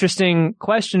an interesting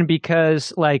question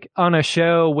because, like, on a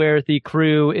show where the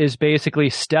crew is basically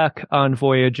stuck on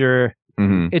Voyager,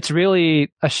 it's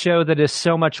really a show that is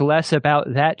so much less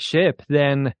about that ship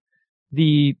than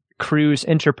the crew's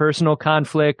interpersonal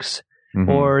conflicts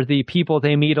or the people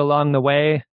they meet along the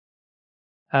way.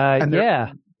 They're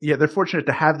fortunate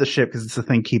to have the ship because it's the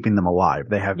thing keeping them alive.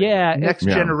 They have Next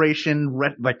Generation,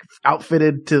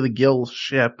 outfitted to the Gill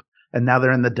ship, and now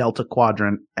they're in the Delta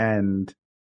Quadrant, and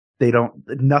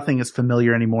nothing is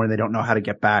familiar anymore, and they don't know how to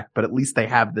get back, but at least they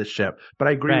have this ship. But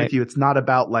I agree with you. It's not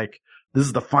about, like, this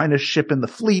is the finest ship in the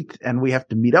fleet, and we have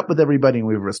to meet up with everybody, and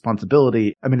we have a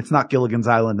responsibility. I mean, it's not Gilligan's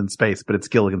Island in space, but it's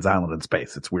Gilligan's Island in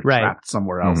space. We're trapped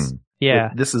somewhere else. Yeah.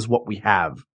 This is what we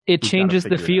have. It changes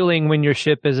the feeling when your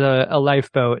ship is a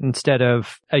lifeboat instead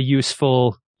of a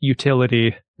useful,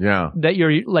 utility that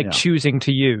you're choosing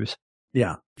to use.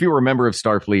 Yeah. If you were a member of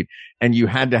Starfleet and you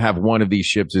had to have one of these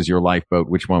ships as your lifeboat,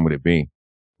 which one would it be?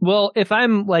 Well, if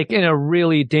I'm in a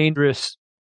really dangerous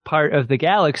part of the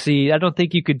galaxy, I don't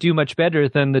think you could do much better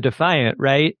than the Defiant,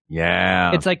 right?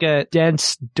 Yeah. It's like a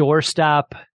dense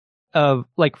doorstop of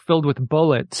filled with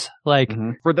bullets.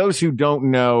 For those who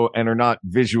don't know and are not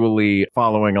visually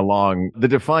following along, the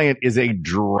Defiant is a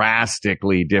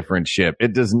drastically different ship.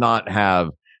 It does not have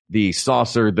the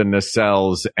saucer, the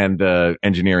nacelles, and the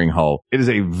engineering hull. It is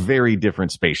a very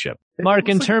different spaceship. Mark,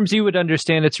 in terms you would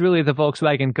understand, it's really the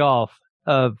Volkswagen Golf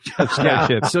of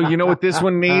Starship. So you know what this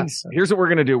one needs? Here's what we're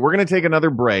going to do. We're going to take another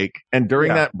break. And during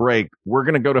that break, we're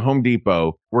going to go to Home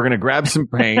Depot. We're going to grab some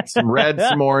paint, some red,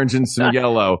 some orange, and some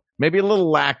yellow. Maybe a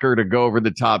little lacquer to go over the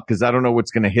top because I don't know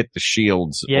what's going to hit the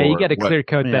shields. Yeah, you got to clear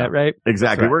coat that, right?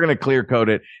 Exactly. Right. We're going to clear coat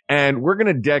it. And we're going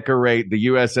to decorate the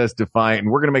USS Defiant.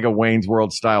 And we're going to make a Wayne's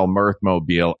World style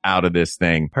Mirthmobile out of this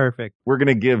thing. Perfect. We're going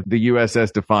to give the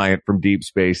USS Defiant from Deep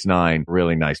Space Nine a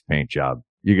really nice paint job.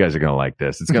 You guys are going to like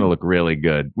this. It's going to look really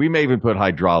good. We may even put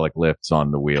hydraulic lifts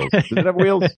on the wheels. Does it have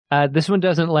wheels? This one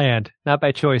doesn't land. Not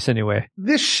by choice, anyway.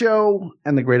 This show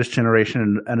and The Greatest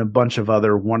Generation and a bunch of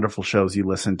other wonderful shows you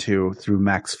listen to through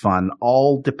Max Fun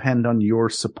all depend on your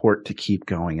support to keep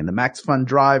going. And the Max Fun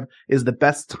Drive is the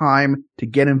best time to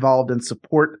get involved and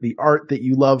support the art that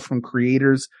you love from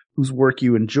creators whose work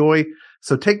you enjoy.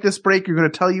 So take this break. You're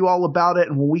going to tell you all about it.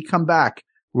 And when we come back,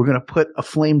 we're going to put a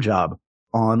flame job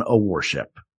on a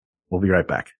warship. We'll be right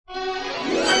back.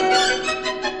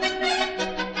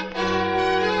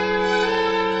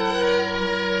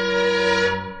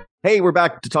 Hey, we're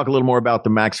back to talk a little more about the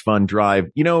Max Fun Drive.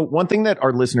 You know, one thing that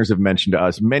our listeners have mentioned to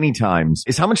us many times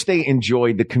is how much they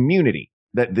enjoy the community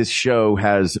that this show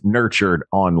has nurtured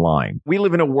online. We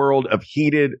live in a world of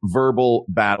heated verbal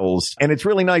battles, and it's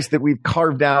really nice that we've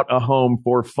carved out a home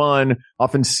for fun,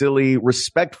 often silly,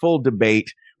 respectful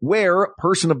debate where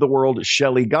person of the world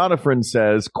Shelley Godefrin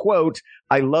says, quote,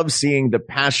 I love seeing the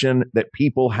passion that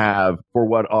people have for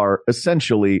what are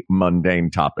essentially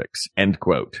mundane topics, end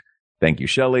quote. Thank you,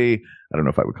 Shelley. I don't know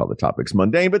if I would call the topics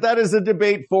mundane, but that is a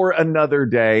debate for another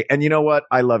day. And you know what?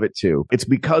 I love it too. It's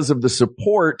because of the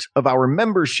support of our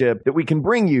membership that we can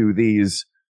bring you these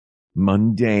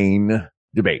mundane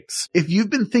debates. If you've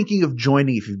been thinking of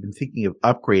joining, if you've been thinking of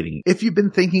upgrading, if you've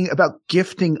been thinking about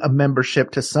gifting a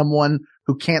membership to someone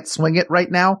who can't swing it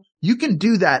right now, you can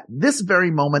do that this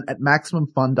very moment at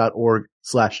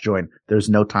MaximumFun.org/join. There's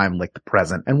no time like the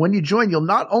present. And when you join, you'll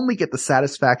not only get the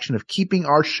satisfaction of keeping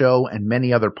our show and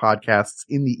many other podcasts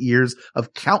in the ears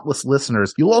of countless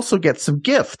listeners, you'll also get some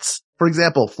gifts. For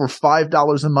example, for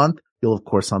 $5 a month, you'll of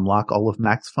course unlock all of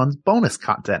Max Fun's bonus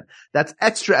content. That's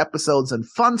extra episodes and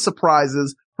fun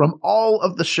surprises from all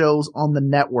of the shows on the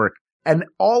network. And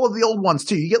all of the old ones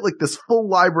too. You get this full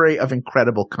library of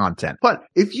incredible content. But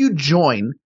if you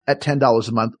join at $10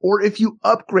 a month, or if you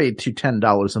upgrade to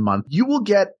 $10 a month, you will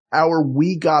get our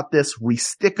We Got This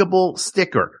restickable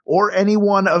sticker, or any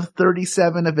one of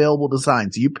 37 available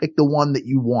designs. You pick the one that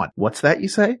you want. What's that, you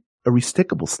say? A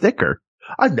restickable sticker?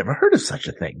 I've never heard of such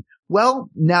a thing. Well,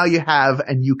 now you have,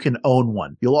 and you can own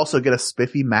one. You'll also get a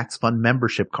spiffy Max Fun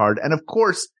membership card, and of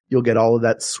course, you'll get all of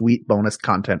that sweet bonus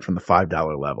content from the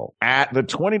 $5 level. At the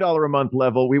 $20 a month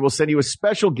level, we will send you a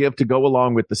special gift to go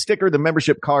along with the sticker, the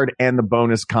membership card, and the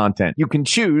bonus content. You can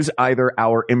choose either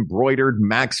our embroidered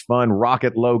Max Fun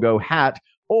Rocket logo hat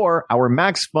or our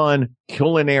Max Fun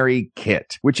culinary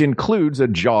kit, which includes a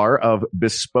jar of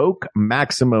bespoke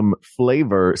maximum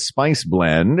flavor spice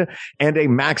blend and a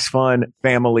Max Fun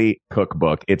family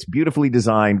cookbook. It's beautifully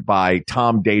designed by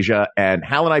Tom Deja, and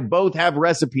Hal and I both have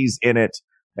recipes in it.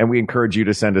 And we encourage you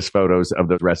to send us photos of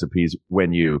those recipes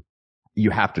when you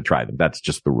have to try them. That's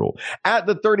just the rule. At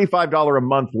the $35 a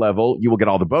month level, you will get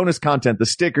all the bonus content, the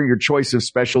sticker, your choice of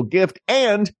special gift,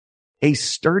 and a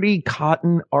sturdy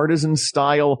cotton artisan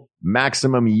style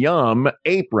Maximum Yum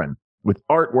apron with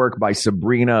artwork by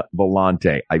Sabrina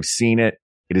Volante. I've seen it.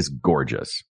 It is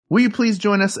gorgeous. Will you please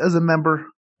join us as a member?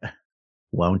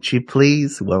 Won't you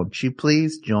please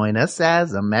join us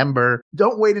as a member?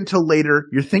 Don't wait until later.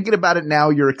 You're thinking about it now.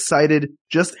 You're excited.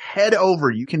 Just head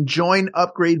over. You can join,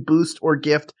 upgrade, boost, or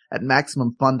gift at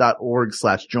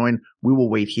MaximumFun.org/join. We will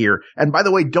wait here. And by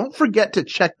the way, don't forget to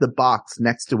check the box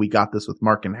next to We Got This with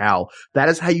Mark and Hal. That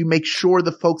is how you make sure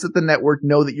the folks at the network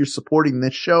know that you're supporting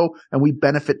this show and we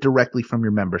benefit directly from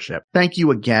your membership. Thank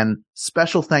you again.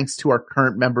 Special thanks to our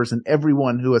current members and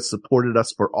everyone who has supported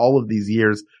us for all of these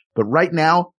years. But right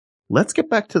now, let's get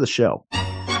back to the show.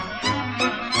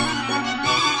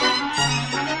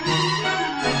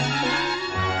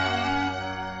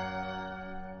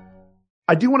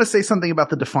 I do want to say something about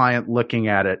the Defiant looking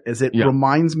at it, is it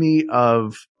reminds me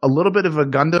of a little bit of a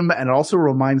Gundam, and it also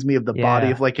reminds me of the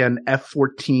body of like an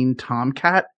F-14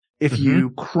 Tomcat. If you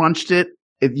crunched it,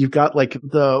 you've got like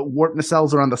the warp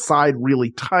nacelles are on the side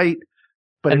really tight,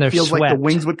 but it feels like the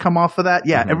wings would come off of that.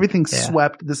 Yeah, everything's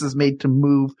swept. This is made to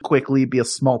move quickly, be a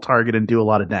small target, and do a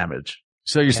lot of damage.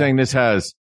 So you're saying it's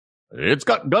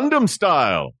got Gundam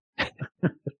style.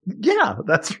 Yeah,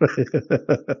 that's right.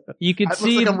 You could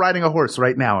see like I'm riding a horse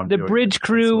right now. The bridge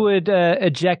crew would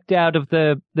eject out of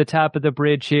the top of the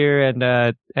bridge here,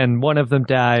 and one of them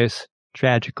dies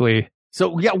tragically. So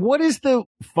what is the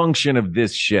function of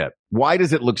this ship? Why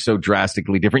does it look so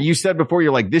drastically different? You said before,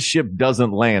 you're like, this ship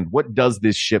doesn't land. What does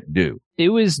this ship do? It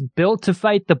was built to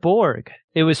fight the Borg.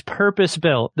 It was purpose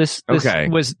built. This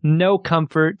was no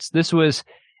comforts. This was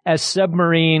as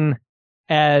submarine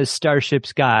as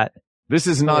Starship's got. This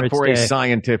is not for a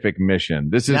scientific mission.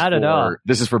 This is not at all.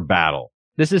 This is for battle.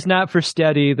 This is not for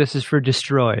study. This is for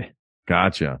destroy.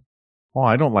 Gotcha. Oh,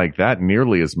 I don't like that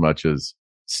nearly as much as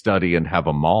study and have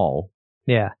a mall.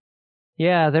 Yeah.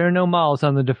 Yeah, there are no malls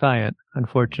on the Defiant,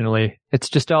 unfortunately. It's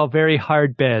just all very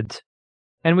hard beds.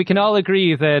 And we can all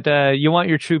agree that you want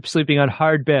your troops sleeping on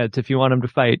hard beds if you want them to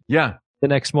fight the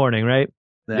next morning, right?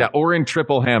 Yeah, or in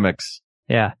triple hammocks.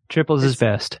 Yeah, triples is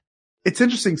best. It's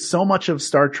interesting. So much of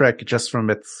Star Trek, just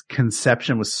from its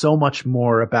conception, was so much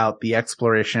more about the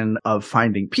exploration of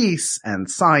finding peace and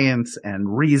science and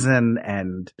reason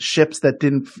and ships that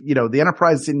didn't, the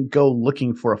Enterprise didn't go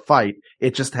looking for a fight.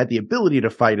 It just had the ability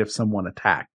to fight if someone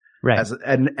attacked. Right.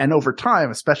 And over time,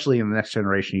 especially in the Next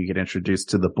Generation, you get introduced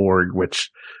to the Borg,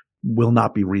 which will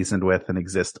not be reasoned with and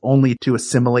exist only to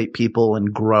assimilate people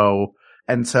and grow.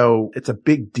 And so it's a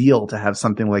big deal to have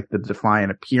something like the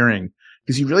Defiant appearing,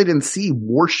 because you really didn't see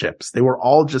warships. They were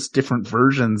all just different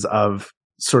versions of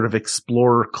sort of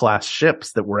explorer class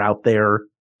ships that were out there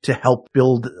to help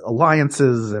build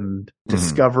alliances and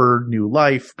discover new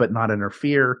life, but not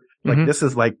interfere. Like this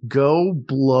is like, go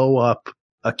blow up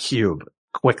a cube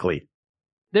quickly.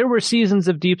 There were seasons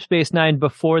of Deep Space Nine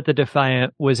before the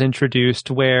Defiant was introduced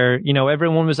where,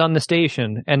 everyone was on the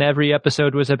station and every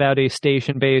episode was about a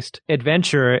station-based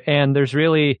adventure. And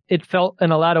it felt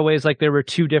in a lot of ways like there were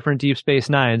two different Deep Space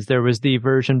Nines. There was the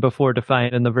version before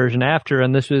Defiant and the version after.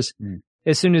 And this was,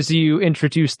 as soon as you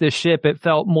introduced this ship, it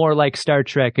felt more like Star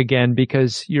Trek again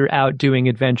because you're out doing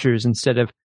adventures instead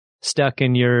of stuck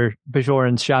in your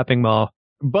Bajoran's shopping mall.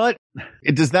 But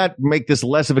does that make this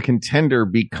less of a contender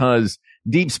because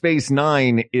Deep Space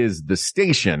Nine is the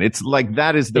station? It's like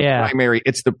that is the primary.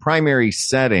 It's the primary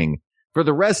setting. For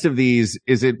the rest of these,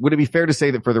 would it be fair to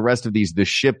say that for the rest of these, the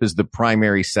ship is the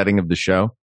primary setting of the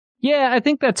show? Yeah, I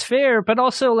think that's fair. But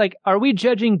also, are we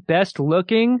judging best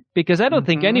looking? Because I don't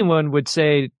think anyone would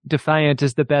say Defiant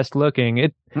is the best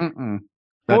looking.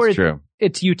 That's true.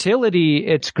 Its utility,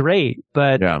 it's great,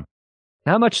 but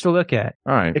not much to look at.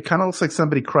 All right. It kind of looks like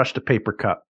somebody crushed a paper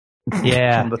cup.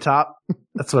 Yeah. From the top.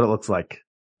 That's what it looks like.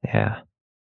 Yeah.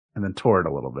 And then tore it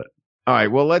a little bit. All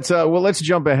right. Well, let's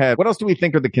jump ahead. What else do we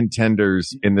think are the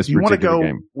contenders in this particular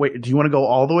game? Wait, do you want to go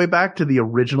all the way back to the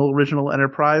original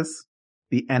Enterprise?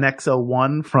 The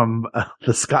NX-01 from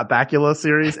the Scott Bakula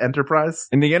series, Enterprise?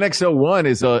 And the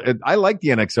NX-01 I like the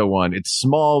NX-01. It's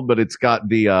small, but it's got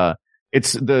the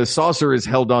saucer is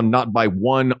held on not by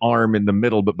one arm in the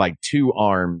middle, but by two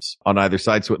arms on either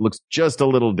side. So it looks just a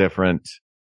little different.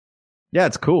 Yeah,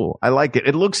 it's cool. I like it.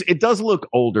 It does look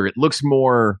older. It looks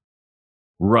more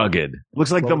rugged. It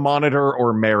looks like the Monitor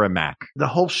or Merrimack. The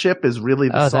whole ship is really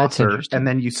the saucer. And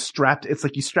then it's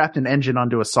like you strapped an engine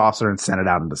onto a saucer and sent it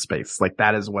out into space. Like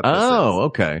that is what this is. Oh,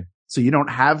 okay. So you don't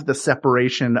have the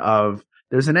separation of,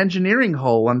 there's an engineering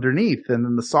hull underneath, and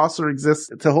then the saucer exists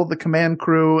to hold the command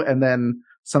crew, and then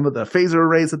some of the phaser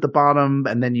arrays at the bottom,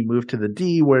 and then you move to the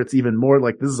D where it's even more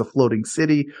like this is a floating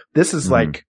city. This is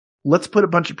like, let's put a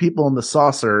bunch of people in the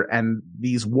saucer, and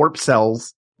these warp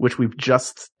cells, which we've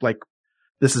just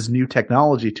this is new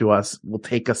technology to us, will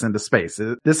take us into space.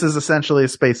 This is essentially a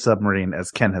space submarine, as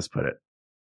Ken has put it.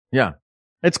 Yeah.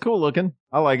 It's cool looking.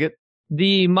 I like it.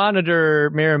 The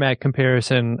Monitor Merrimack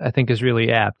comparison, I think, is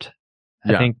really apt.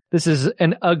 I think this is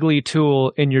an ugly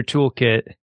tool in your toolkit.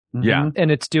 Yeah. And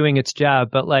it's doing its job,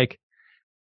 but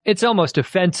it's almost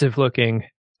offensive looking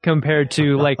compared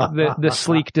to the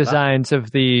sleek designs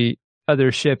of the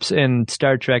other ships in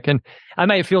Star Trek. And I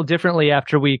might feel differently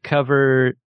after we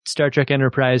cover Star Trek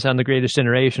Enterprise on The Greatest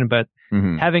Generation, but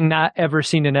having not ever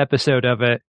seen an episode of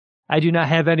it, I do not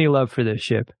have any love for this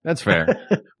ship. That's fair.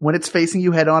 When it's facing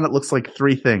you head on, it looks like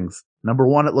three things. Number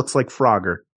one, it looks like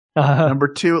Frogger. Number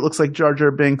two, it looks like Jar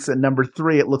Jar Binks. And number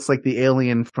three, it looks like the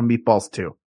alien from Meatballs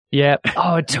 2. Yeah.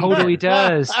 Oh, it totally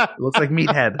does. It looks like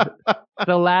Meathead.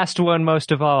 The last one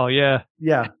most of all, yeah.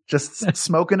 Yeah, just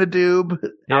smoking a doob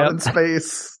out in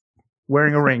space,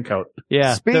 wearing a raincoat.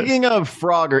 Yeah. Speaking of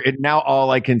Frogger, now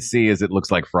all I can see is it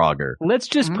looks like Frogger. Let's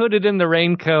just put it in the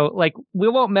raincoat. Like, we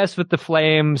won't mess with the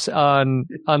flames on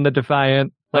the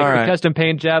Defiant. Like, the custom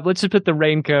paint job. Let's just put the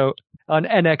raincoat on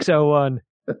NX-01.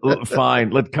 Fine,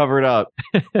 let's cover it up.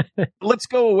 Let's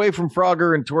go away from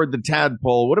Frogger and toward the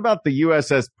tadpole. What about the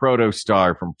USS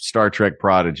Protostar from Star Trek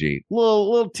Prodigy?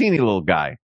 Little teeny little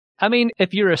guy. I mean,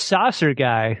 if you're a saucer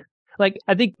guy, like,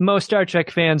 I think most Star Trek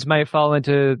fans might fall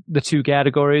into the two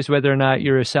categories, whether or not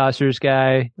you're a saucers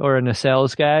guy or a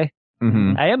nacelles guy.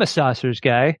 Mm-hmm. I am a saucers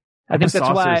guy. I think that's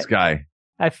why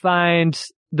I find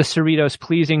the Cerritos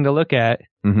pleasing to look at.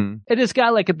 Mm-hmm. It has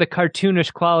got like the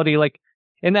cartoonish quality, like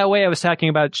in that way I was talking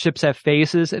about ships have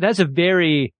faces. It has a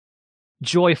very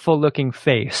joyful looking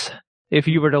face if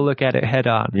you were to look at it head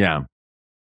on. Yeah,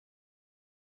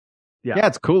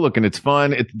 it's cool looking. It's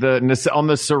fun. It's on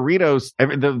the Cerritos,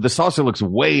 the saucer looks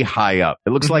way high up.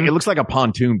 It looks like a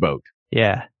pontoon boat.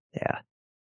 Yeah.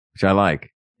 Which I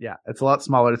like. Yeah, it's a lot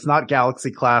smaller. It's not Galaxy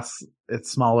class.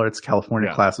 It's smaller. It's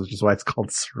California class, which is why it's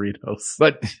called Cerritos.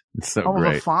 But it's so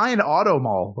great. A fine auto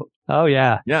mall. Oh,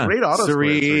 yeah. Yeah. Great auto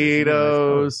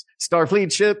Cerritos,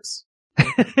 Starfleet ships.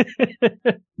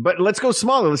 But let's go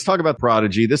smaller. Let's talk about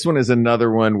Prodigy. This one is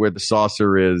another one where the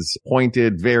saucer is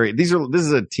pointed. This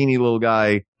is a teeny little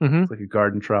guy. Mm-hmm. It's like a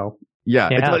garden trowel. Yeah.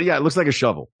 It looks like a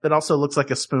shovel. It also looks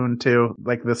like a spoon too.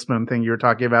 Like the spoon thing you were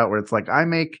talking about where it's like,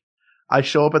 I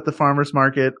show up at the farmer's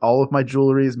market. All of my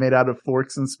jewelry is made out of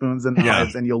forks and spoons and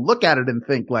knives. And you'll look at it and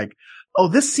think like, oh,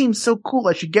 this seems so cool.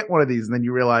 I should get one of these. And then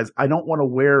you realize I don't want to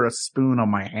wear a spoon on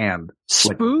my hand.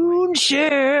 Spoon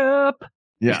ship.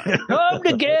 Yeah. Come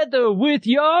together with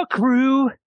your crew.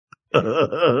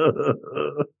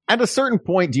 At a certain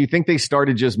point, do you think they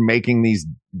started just making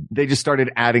they just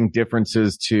started adding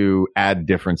differences to add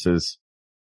differences?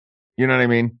 You know what I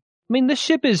mean? I mean, the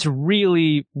ship is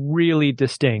really, really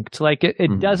distinct. Like,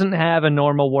 it doesn't have a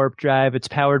normal warp drive. It's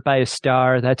powered by a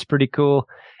star. That's pretty cool.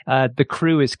 The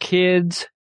crew is kids.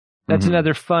 That's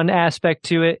another fun aspect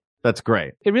to it. That's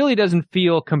great. It really doesn't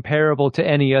feel comparable to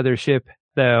any other ship,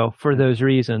 though, for those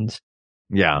reasons.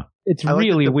 Yeah. It's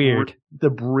really weird. The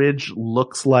bridge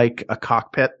looks like a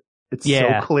cockpit. It's so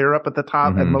clear up at the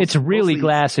top. And it's really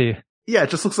glassy. Yeah,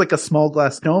 it just looks like a small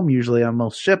glass dome usually on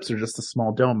most ships, or just a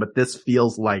small dome, but this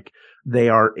feels like they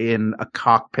are in a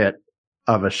cockpit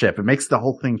of a ship. It makes the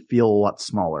whole thing feel a lot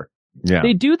smaller. Yeah.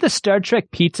 They do the Star Trek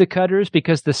pizza cutters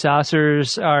because the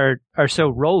saucers are so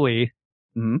rolly.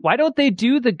 Mm-hmm. Why don't they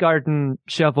do the garden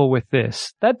shovel with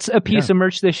this? That's a piece of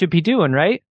merch they should be doing,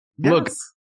 right? Yes. Look,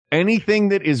 anything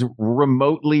that is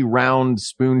remotely round,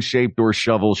 spoon-shaped, or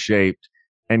shovel-shaped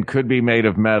and could be made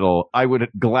of metal, I would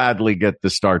gladly get the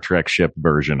Star Trek ship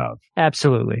version of.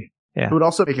 Absolutely. Yeah. It would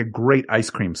also make a great ice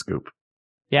cream scoop.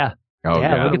 Yeah. Oh,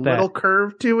 yeah. Look at a that. little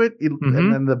curve to it.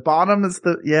 And then the bottom is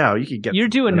you could get. You're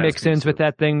doing mix-ins with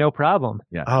that thing, no problem.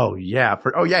 Yeah. Oh, yeah.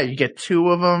 You get two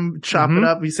of them, chop it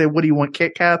up. You say, what do you want,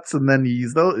 Kit Kats? And then you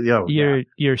use those.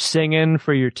 You're singing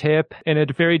for your tip in a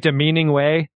very demeaning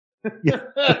way. Yeah.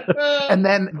 And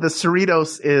then the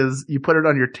Cerritos is, you put it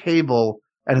on your table,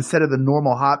 and instead of the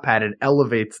normal hot pad, it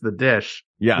elevates the dish.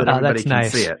 Yeah. So that everybody that's can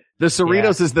nice. see it. The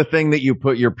Cerritos is the thing that you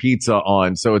put your pizza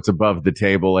on so it's above the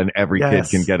table and every kid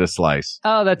can get a slice.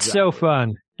 Oh, that's so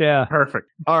fun. Yeah. Perfect.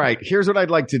 All right. Here's what I'd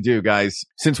like to do, guys.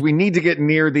 Since we need to get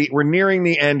we're nearing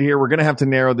the end here. We're going to have to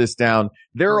narrow this down.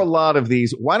 There are a lot of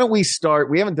these. Why don't we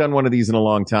start? We haven't done one of these in a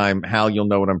long time. Hal, you'll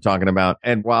know what I'm talking about.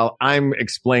 And while I'm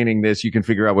explaining this, you can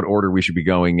figure out what order we should be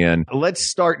going in. Let's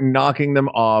start knocking them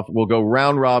off. We'll go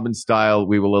round robin style.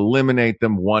 We will eliminate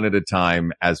them one at a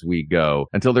time as we go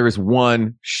until there is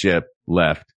one ship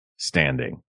left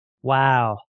standing.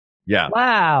 Wow. Yeah.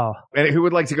 Wow. And who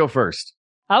would like to go first?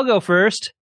 I'll go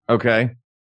first. Okay.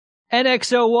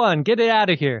 NX-01, get it out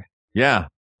of here. Yeah.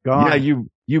 Gone. Yeah,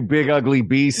 you big ugly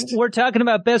beast. We're talking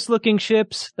about best looking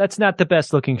ships. That's not the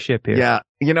best looking ship here. Yeah.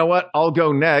 You know what? I'll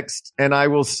go next, and I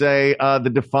will say the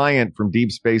Defiant from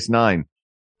Deep Space Nine.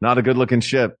 Not a good looking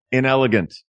ship.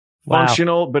 Inelegant. Wow.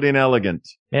 Functional, but inelegant.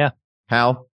 Yeah.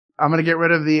 Hal? I'm going to get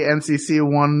rid of the NCC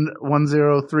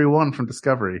 1031 from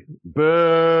Discovery.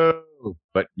 Boo.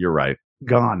 But you're right.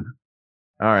 Gone.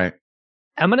 All right.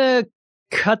 I'm going to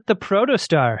cut the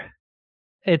Protostar.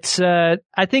 It's, I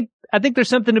think there's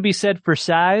something to be said for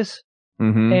size,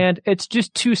 and it's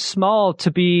just too small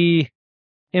to be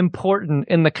important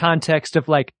in the context of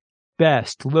like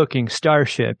best looking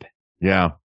starship. Yeah.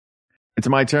 It's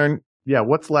my turn. Yeah,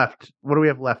 what's left? What do we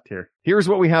have left here? Here's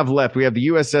what we have left. We have the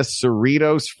USS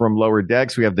Cerritos from Lower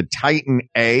Decks. We have the Titan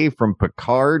A from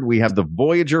Picard. We have the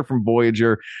Voyager from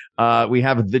Voyager. We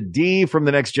have the D from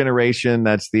the Next Generation.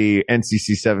 That's the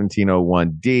NCC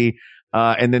 1701D.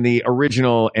 And then the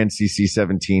original NCC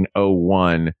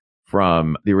 1701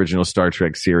 from the original Star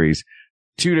Trek series.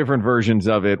 Two different versions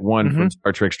of it. One from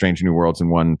Star Trek Strange New Worlds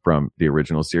and one from the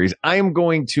original series. I am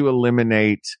going to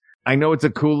eliminate... I know it's a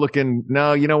cool looking.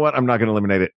 No, you know what? I'm not going to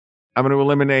eliminate it. I'm going to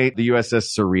eliminate the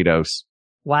USS Cerritos.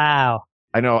 Wow.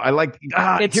 I know. I like.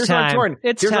 Here's time. how I'm torn.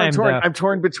 Here's how I'm torn. I'm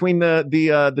torn between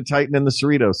the Titan and the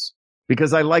Cerritos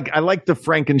because I like the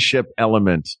Frankenship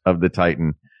element of the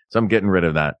Titan. So I'm getting rid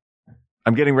of that.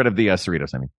 I'm getting rid of the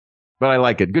Cerritos. I mean, but I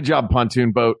like it. Good job,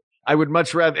 pontoon boat. I would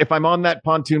much rather, if I'm on that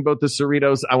pontoon boat, the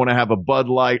Cerritos, I want to have a Bud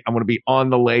Light. I want to be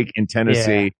on the lake in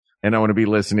Tennessee, and I want to be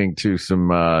listening to some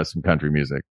country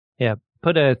music. Yeah,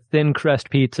 put a thin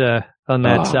crust pizza on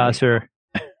that saucer.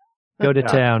 Go to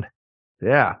town.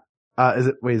 Yeah. Is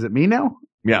it me now?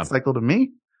 Yeah. Cycle to me?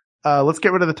 Let's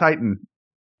get rid of the Titan.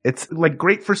 It's like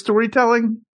great for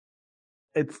storytelling.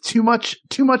 It's too much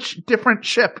different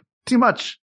ship. Too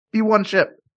much. Be one ship.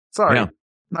 Sorry. Yeah.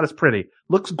 Not as pretty.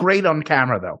 Looks great on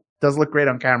camera though. Does look great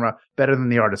on camera. Better than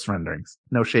the artist renderings.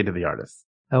 No shade to the artists.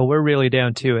 Oh, we're really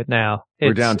down to it now.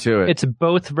 We're down to it. It's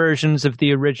both versions of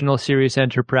the original series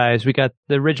Enterprise. We got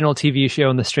the original TV show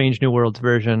and the Strange New Worlds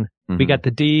version. Mm-hmm. We got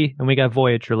the D and we got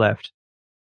Voyager left.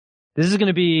 This is going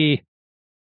to be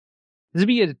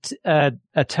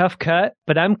a tough cut,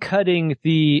 but I'm cutting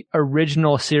the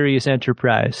original series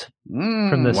Enterprise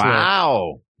from this list.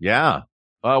 Wow. Yeah.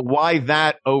 Why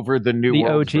that over the New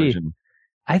Worlds version?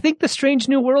 I think the Strange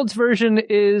New Worlds version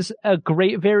is a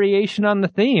great variation on the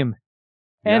theme.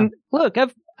 And look,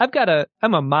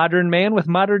 I'm a modern man with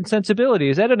modern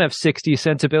sensibilities. I don't have 60s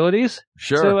sensibilities.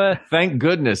 Sure. So, thank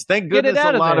goodness. Thank goodness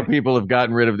a lot of people have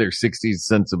gotten rid of their 60s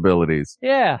sensibilities.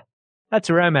 Yeah. That's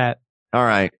where I'm at. All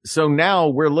right. So now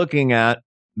we're looking at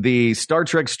the Star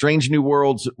Trek Strange New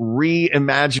Worlds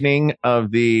reimagining of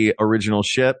the original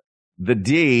ship, the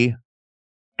D,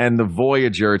 and the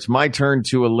Voyager. It's my turn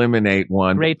to eliminate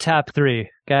one. Great top three,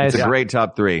 guys. It's a great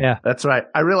top three. Yeah. That's right.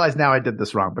 I realize now I did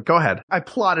this wrong, but go ahead. I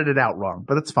plotted it out wrong,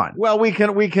 but it's fine. Well, we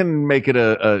can make it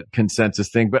a consensus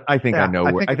thing, but I think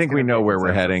I think we know where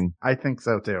we're heading. I think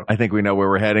so too. I think we know where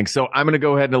we're heading. So I'm going to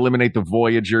go ahead and eliminate the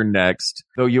Voyager next,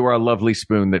 though you are a lovely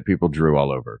spoon that people drew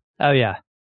all over. Oh, yeah.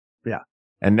 Yeah.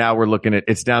 And now we're looking at,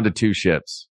 it's down to two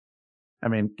ships. I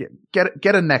mean,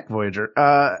 get a neck, Voyager.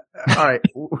 All right.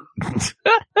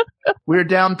 We're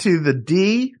down to the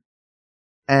D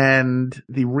and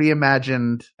the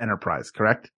reimagined Enterprise,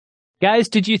 correct? Guys,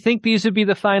 did you think these would be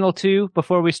the final two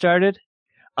before we started?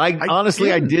 I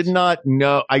honestly did not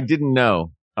know. I didn't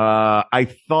know. I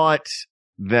thought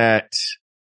that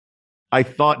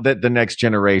the Next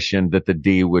Generation, that the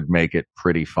D would make it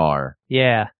pretty far.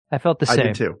 Yeah, I felt the same. I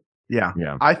did too. Yeah.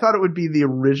 I thought it would be the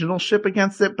original ship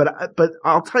against it, but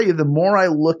I'll tell you, the more I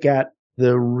look at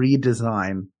the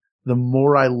redesign, the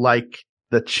more I like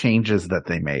the changes that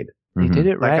they made. They did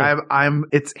it right.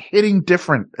 It's hitting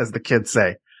different, as the kids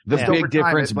say. The big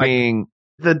difference being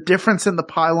the difference in the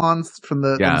pylons from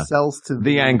the themselves to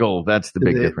the angle. That's the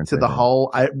big difference to the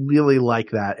hull. I really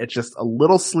like that. It's just a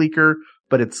little sleeker,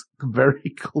 but it's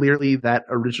very clearly that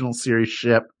original series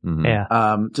ship. Mm-hmm.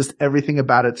 Yeah. Just everything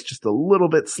about it's just a little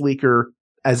bit sleeker,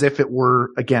 as if it were,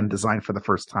 again, designed for the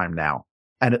first time now.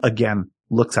 And it, again,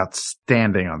 looks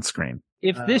outstanding on screen.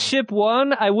 If this ship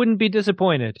won, I wouldn't be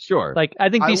disappointed. Sure. Like, I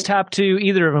think these top two,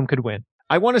 either of them could win.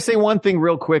 I want to say one thing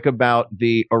real quick about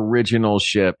the original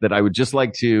ship that I would just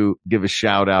like to give a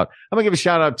shout out. I'm going to give a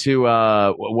shout out to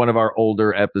one of our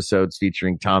older episodes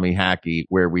featuring Tommy Hackey,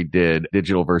 where we did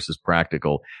digital versus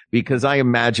practical, because I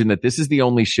imagine that this is the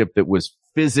only ship that was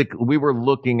we were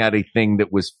looking at a thing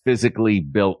that was physically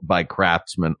built by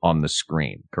craftsmen on the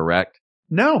screen, correct?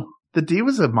 No. The D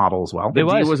was a model as well. The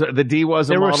D was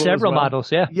a model. There were several models,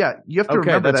 yeah. Yeah, you have to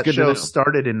remember that show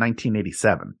started in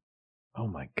 1987. Oh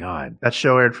my God. That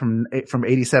show aired from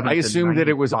 87 I assumed that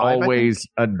it was always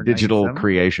a digital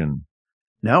creation.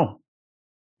 No,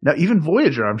 even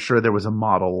Voyager, I'm sure there was a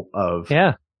model of.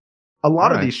 Yeah. A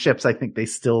lot of these ships, I think they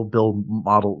still build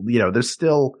model,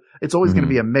 it's always going to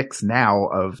be a mix now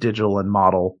of digital and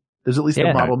model. There's at least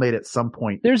a model made at some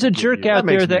point. There's a jerk out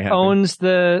there that owns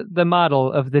the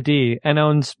model of the D and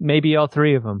owns maybe all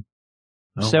three of them.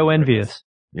 So envious.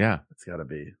 Yeah. It's gotta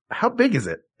be. How big is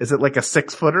it? Is it like a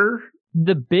 6-footer?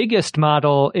 The biggest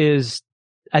model is,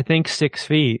 I think, 6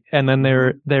 feet, and then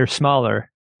they're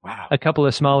smaller. Wow. A couple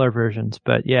of smaller versions,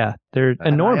 but yeah, they're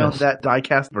enormous. I own that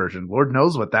die-cast version. Lord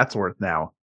knows what that's worth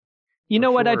now. You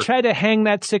know what? I try to hang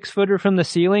that 6-footer from the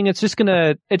ceiling. It's just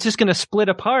gonna split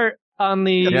apart on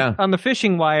the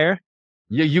fishing wire.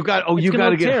 Yeah, you got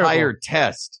to get higher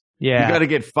test. Yeah. You got to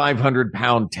get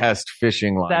 500-pound test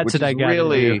fishing line. That's which what I got.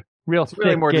 Really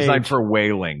more gauge. designed for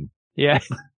whaling. Yeah.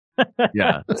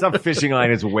 Yeah. It's not fishing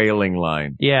line, it's whaling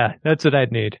line. Yeah, that's what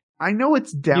I'd need. I know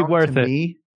it's down to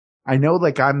me. I know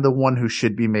I'm the one who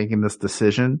should be making this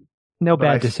decision. No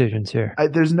bad decisions here.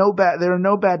 There are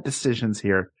no bad decisions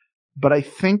here. But I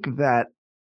think that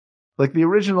the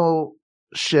original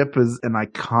ship is an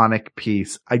iconic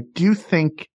piece. I do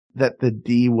think that the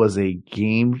D was a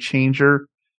game changer.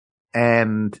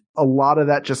 And a lot of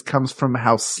that just comes from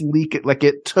how sleek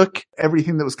it took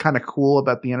everything that was kind of cool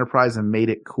about the Enterprise and made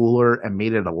it cooler and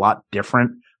made it a lot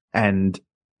different and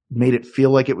made it feel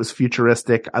like it was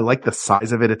futuristic. I like the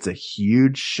size of it. It's a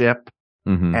huge ship.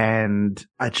 Mm-hmm. And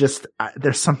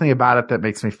there's something about it that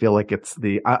makes me feel like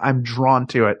I'm drawn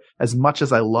to it as much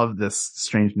as I love this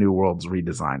Strange New Worlds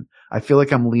redesign. I feel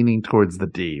like I'm leaning towards the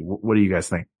D. What do you guys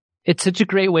think? It's such a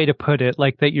great way to put it,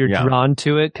 that you're drawn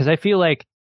to it. Cause I feel like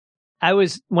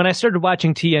when I started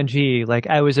watching TNG,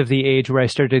 I was of the age where I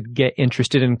started to get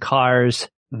interested in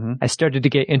cars. Mm-hmm. I started to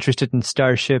get interested in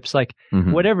starships,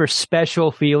 whatever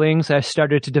special feelings I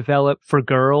started to develop for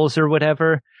girls or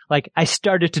whatever. I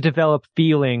started to develop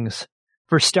feelings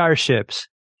for starships,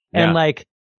 and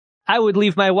I would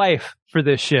leave my wife for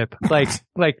this ship. It's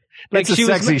a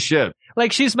sexy ship.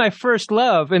 She's my first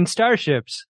love in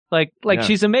starships.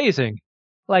 She's amazing.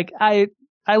 I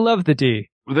love the D.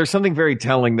 There's something very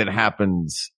telling that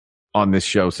happens on this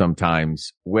show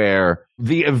sometimes where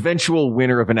the eventual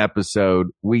winner of an episode,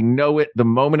 we know it the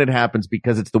moment it happens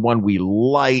because it's the one we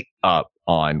light up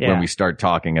on when we start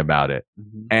talking about it.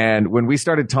 Mm-hmm. And when we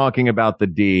started talking about the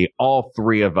D, all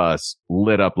three of us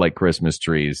lit up like Christmas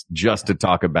trees just to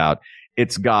talk about.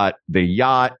 It's got the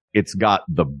yacht. It's got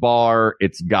the bar.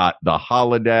 It's got the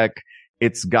holodeck.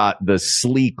 It's got the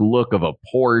sleek look of a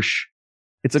Porsche.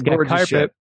 It's a gorgeous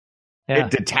ship. Yeah.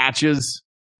 It detaches.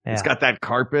 Yeah. It's got that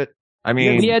carpet. I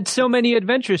mean, we had so many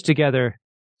adventures together.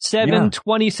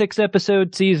 26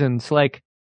 episode seasons.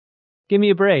 Give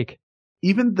me a break.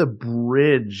 Even the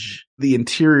bridge, the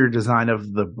interior design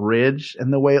of the bridge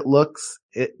and the way it looks,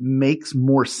 it makes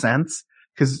more sense.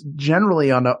 Because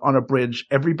generally on a bridge,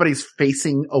 everybody's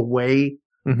facing away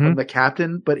from the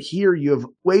captain. But here you have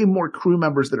way more crew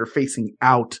members that are facing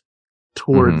out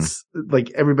towards,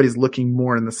 everybody's looking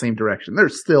more in the same direction.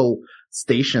 There's still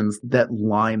stations that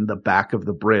line the back of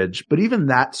the bridge, but even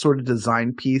that sort of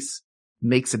design piece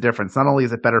makes a difference. Not only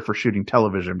is it better for shooting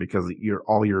television because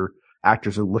all your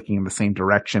actors are looking in the same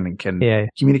direction and can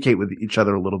communicate with each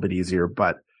other a little bit easier,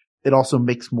 but it also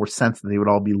makes more sense that they would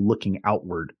all be looking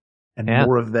outward and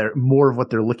more of what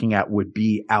they're looking at would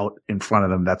be out in front of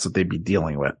them. That's what they'd be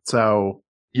dealing with. So,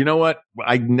 you know what?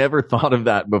 I never thought of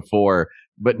that before.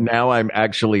 But now I'm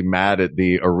actually mad at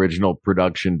the original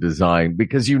production design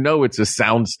because it's a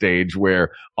soundstage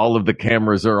where all of the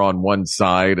cameras are on one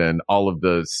side and all of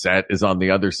the set is on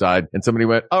the other side. And somebody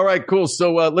went, all right, cool.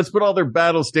 So let's put all their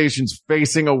battle stations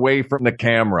facing away from the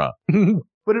camera.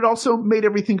 But it also made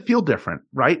everything feel different,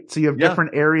 right? So you have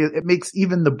different areas. It makes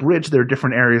even the bridge, there are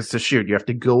different areas to shoot. You have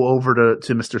to go over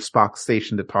to Mr. Spock's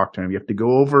station to talk to him. You have to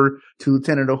go over to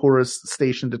Lieutenant Uhura's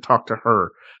station to talk to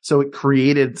her. So it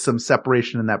created some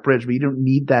separation in that bridge, but you don't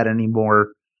need that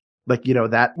anymore.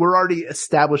 That we're already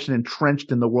established and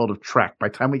entrenched in the world of Trek. By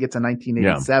the time we get to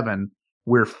 1987,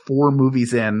 we're 4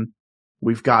 movies in.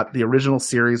 We've got the original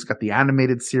series, got the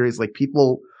animated series.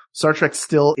 Star Trek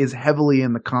still is heavily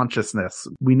in the consciousness.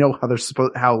 We know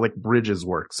how bridges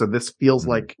work. So this feels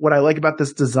like what I like about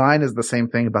this design is the same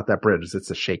thing about that bridge. It's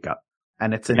a shakeup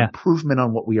and it's an improvement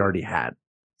on what we already had.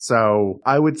 So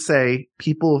I would say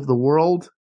people of the world,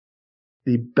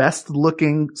 the best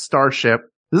looking starship,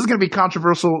 this is going to be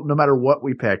controversial no matter what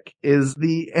we pick, is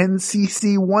the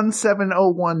NCC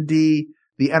 1701D,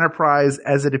 the Enterprise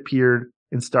as it appeared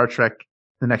in Star Trek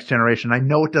The Next Generation. I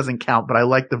know it doesn't count, but I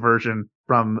like the version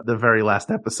from the very last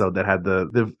episode that had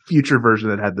the future version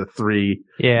that had the 3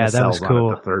 that was cool.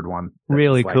 On it, the third one.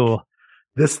 Really cool.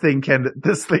 This thing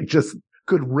just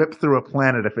could rip through a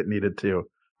planet if it needed to.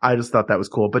 I just thought that was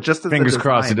cool. But just as fingers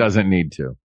crossed, it doesn't need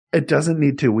to. It doesn't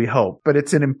need to, we hope, but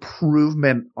it's an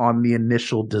improvement on the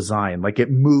initial design. It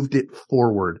moved it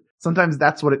forward. Sometimes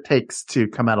that's what it takes to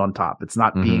come out on top. It's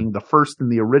not being the first in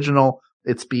the original.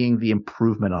 It's being the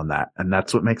improvement on that. And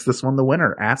that's what makes this one the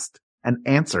winner. Asked and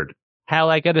answered. Hal,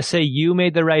 I gotta say, you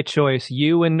made the right choice.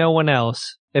 You and no one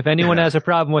else. If anyone has a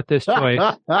problem with this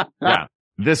choice,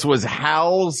 This was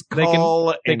Hal's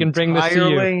call. They can bring this to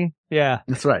you. Yeah.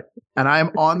 That's right. And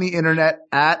I'm on the internet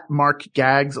at Mark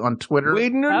Gags on Twitter.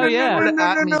 Wait, no. Me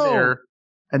there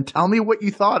and tell me what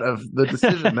you thought of the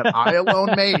decision that I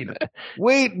alone made.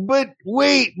 Wait, but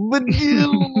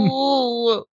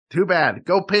you. Too bad.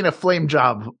 Go paint a flame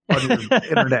job on your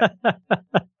internet.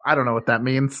 I don't know what that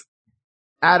means.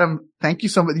 Adam, thank you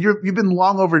so much. You've been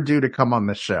long overdue to come on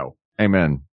this show.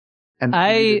 Amen. And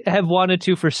I have wanted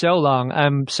to for so long.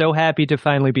 I'm so happy to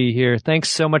finally be here. Thanks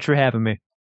so much for having me.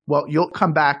 Well, you'll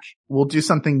come back. We'll do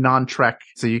something non-Trek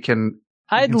so you can.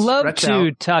 I'd love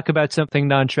to talk about something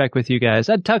non-Trek with you guys.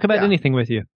 I'd talk about anything with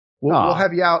you. We'll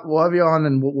have you out. We'll have you on,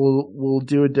 and we'll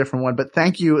do a different one. But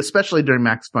thank you, especially during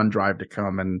Max Fun Drive, to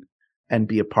come and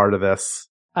be a part of this.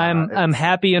 I'm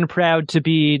happy and proud to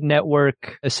be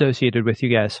network associated with you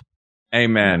guys.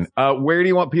 Amen. Where do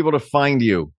you want people to find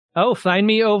you? Oh, find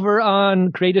me over on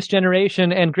Greatest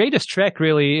Generation, and Greatest Trek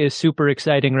really is super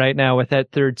exciting right now with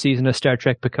that third season of Star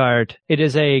Trek Picard. It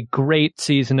is a great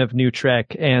season of new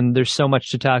Trek, and there's so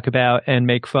much to talk about and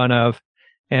make fun of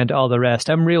and all the rest.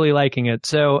 I'm really liking it.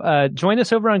 So join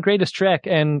us over on Greatest Trek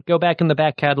and go back in the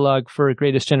back catalog for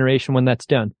Greatest Generation when that's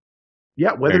done.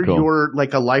 Yeah, whether you're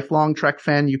like a lifelong Trek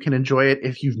fan, you can enjoy it.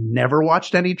 If you've never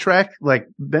watched any Trek, like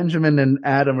Benjamin and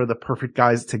Adam are the perfect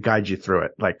guys to guide you through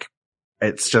it. Like,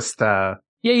 it's just yeah,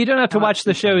 you don't have to watch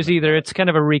the shows either. It's kind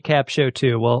of a recap show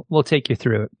too. We'll take you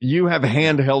through it. You have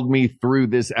handheld me through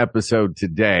this episode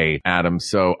today, Adam,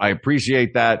 so I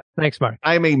appreciate that. Thanks, Mark.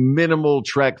 I'm a minimal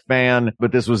Trek fan,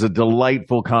 but this was a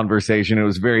delightful conversation. It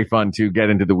was very fun to get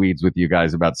into the weeds with you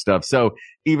guys about stuff. So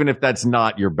even if that's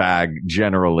not your bag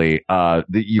generally,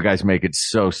 you guys make it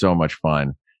so much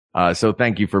fun. So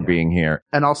thank you for being here.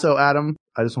 And also, Adam,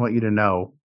 I just want you to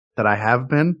know that I have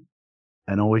been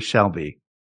and always shall be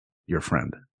your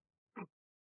friend.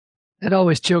 It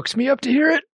always chokes me up to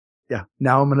hear it. Yeah.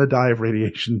 Now I'm going to die of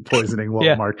radiation poisoning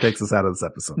while Mark takes us out of this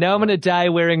episode. Now I'm going to die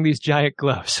wearing these giant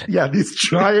gloves. Yeah, these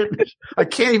giant. I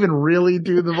can't even really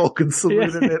do the Vulcan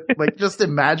salute in it. Like, just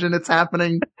imagine it's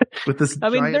happening with this. I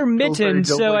mean, they're mittens,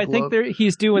 so I think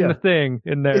he's doing the thing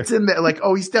in there. It's in there. Like,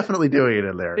 oh, he's definitely doing it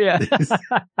in there. Yeah.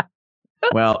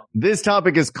 Well, this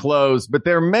topic is closed, but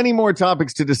there are many more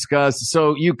topics to discuss,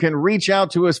 so you can reach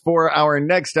out to us for our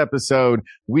next episode.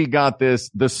 We Got This,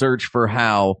 The Search for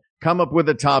Hal. Come up with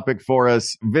a topic for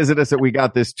us. Visit us at We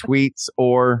Got This Tweets,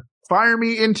 or fire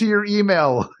me into your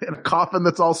email in a coffin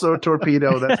that's also a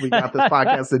torpedo. That's We Got This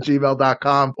Podcast at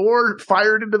gmail.com, or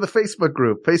fire it into the Facebook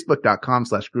group,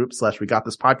 facebook.com/group/We Got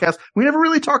This Podcast. We never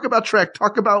really talk about Trek.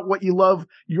 Talk about what you love,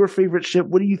 your favorite ship.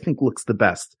 What do you think looks the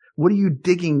best? What are you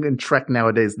digging in Trek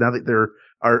nowadays? Now that there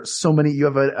are so many, you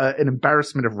have an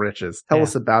embarrassment of riches. Tell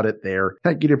us about it there.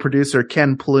 Thank you to producer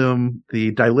Ken Plume,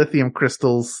 the dilithium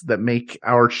crystals that make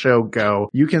our show go.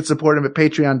 You can support him at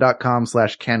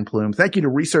patreon.com/Ken Plume. Thank you to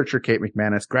researcher Kate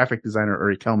McManus, graphic designer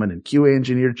Uri Kelman, and QA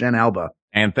engineer Jen Alba.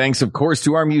 And thanks, of course,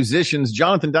 to our musicians,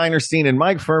 Jonathan Dinerstein and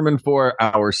Mike Furman, for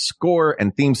our score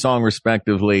and theme song,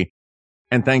 respectively.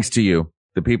 And thanks to you,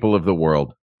 the people of the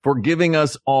world, for giving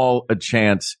us all a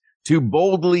chance to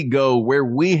boldly go where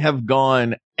we have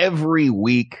gone every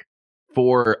week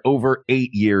for over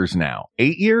 8 years now.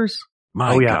 8 years?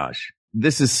 My gosh.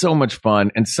 This is so much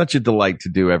fun and such a delight to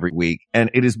do every week.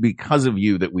 And it is because of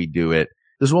you that we do it.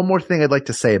 There's one more thing I'd like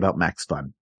to say about Max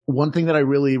Fun. One thing that I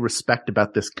really respect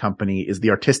about this company is the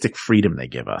artistic freedom they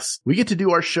give us. We get to do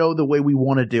our show the way we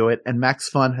want to do it, and Max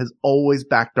Fun has always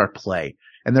backed our play.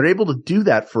 And they're able to do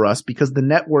that for us because the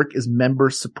network is member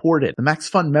supported. The Max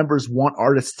Fun members want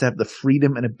artists to have the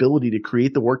freedom and ability to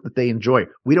create the work that they enjoy.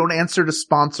 We don't answer to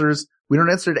sponsors. We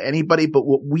don't answer to anybody but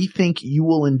what we think you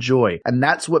will enjoy. And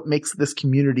that's what makes this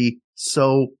community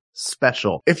so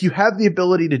special. If you have the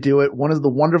ability to do it, one of the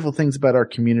wonderful things about our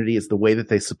community is the way that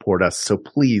they support us. So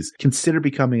please consider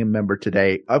becoming a member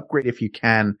today. Upgrade if you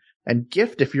can, and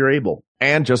gift if you're able.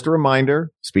 And just a reminder,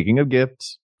 speaking of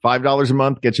gifts, $5 a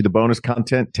month gets you the bonus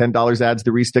content. $10 adds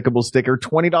the restickable sticker.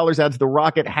 $20 adds the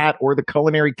rocket hat or the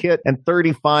culinary kit. And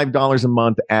 $35 a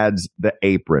month adds the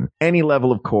apron. Any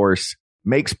level, of course,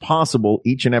 makes possible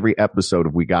each and every episode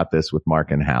of We Got This with Mark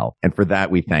and Hal. And for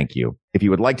that, we thank you. If you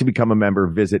would like to become a member,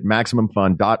 visit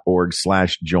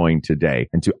MaximumFun.org/join today.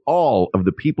 And to all of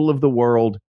the people of the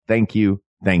world, thank you,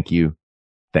 thank you,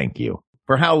 thank you.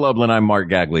 For Hal Lublin, I'm Mark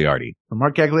Gagliardi. For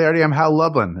Mark Gagliardi, I'm Hal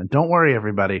Lublin. And don't worry,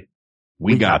 everybody.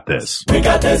 We got this. We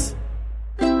got this.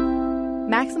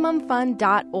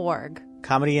 MaximumFun.org.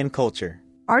 Comedy and culture.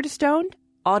 Artist owned.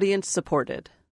 Audience supported.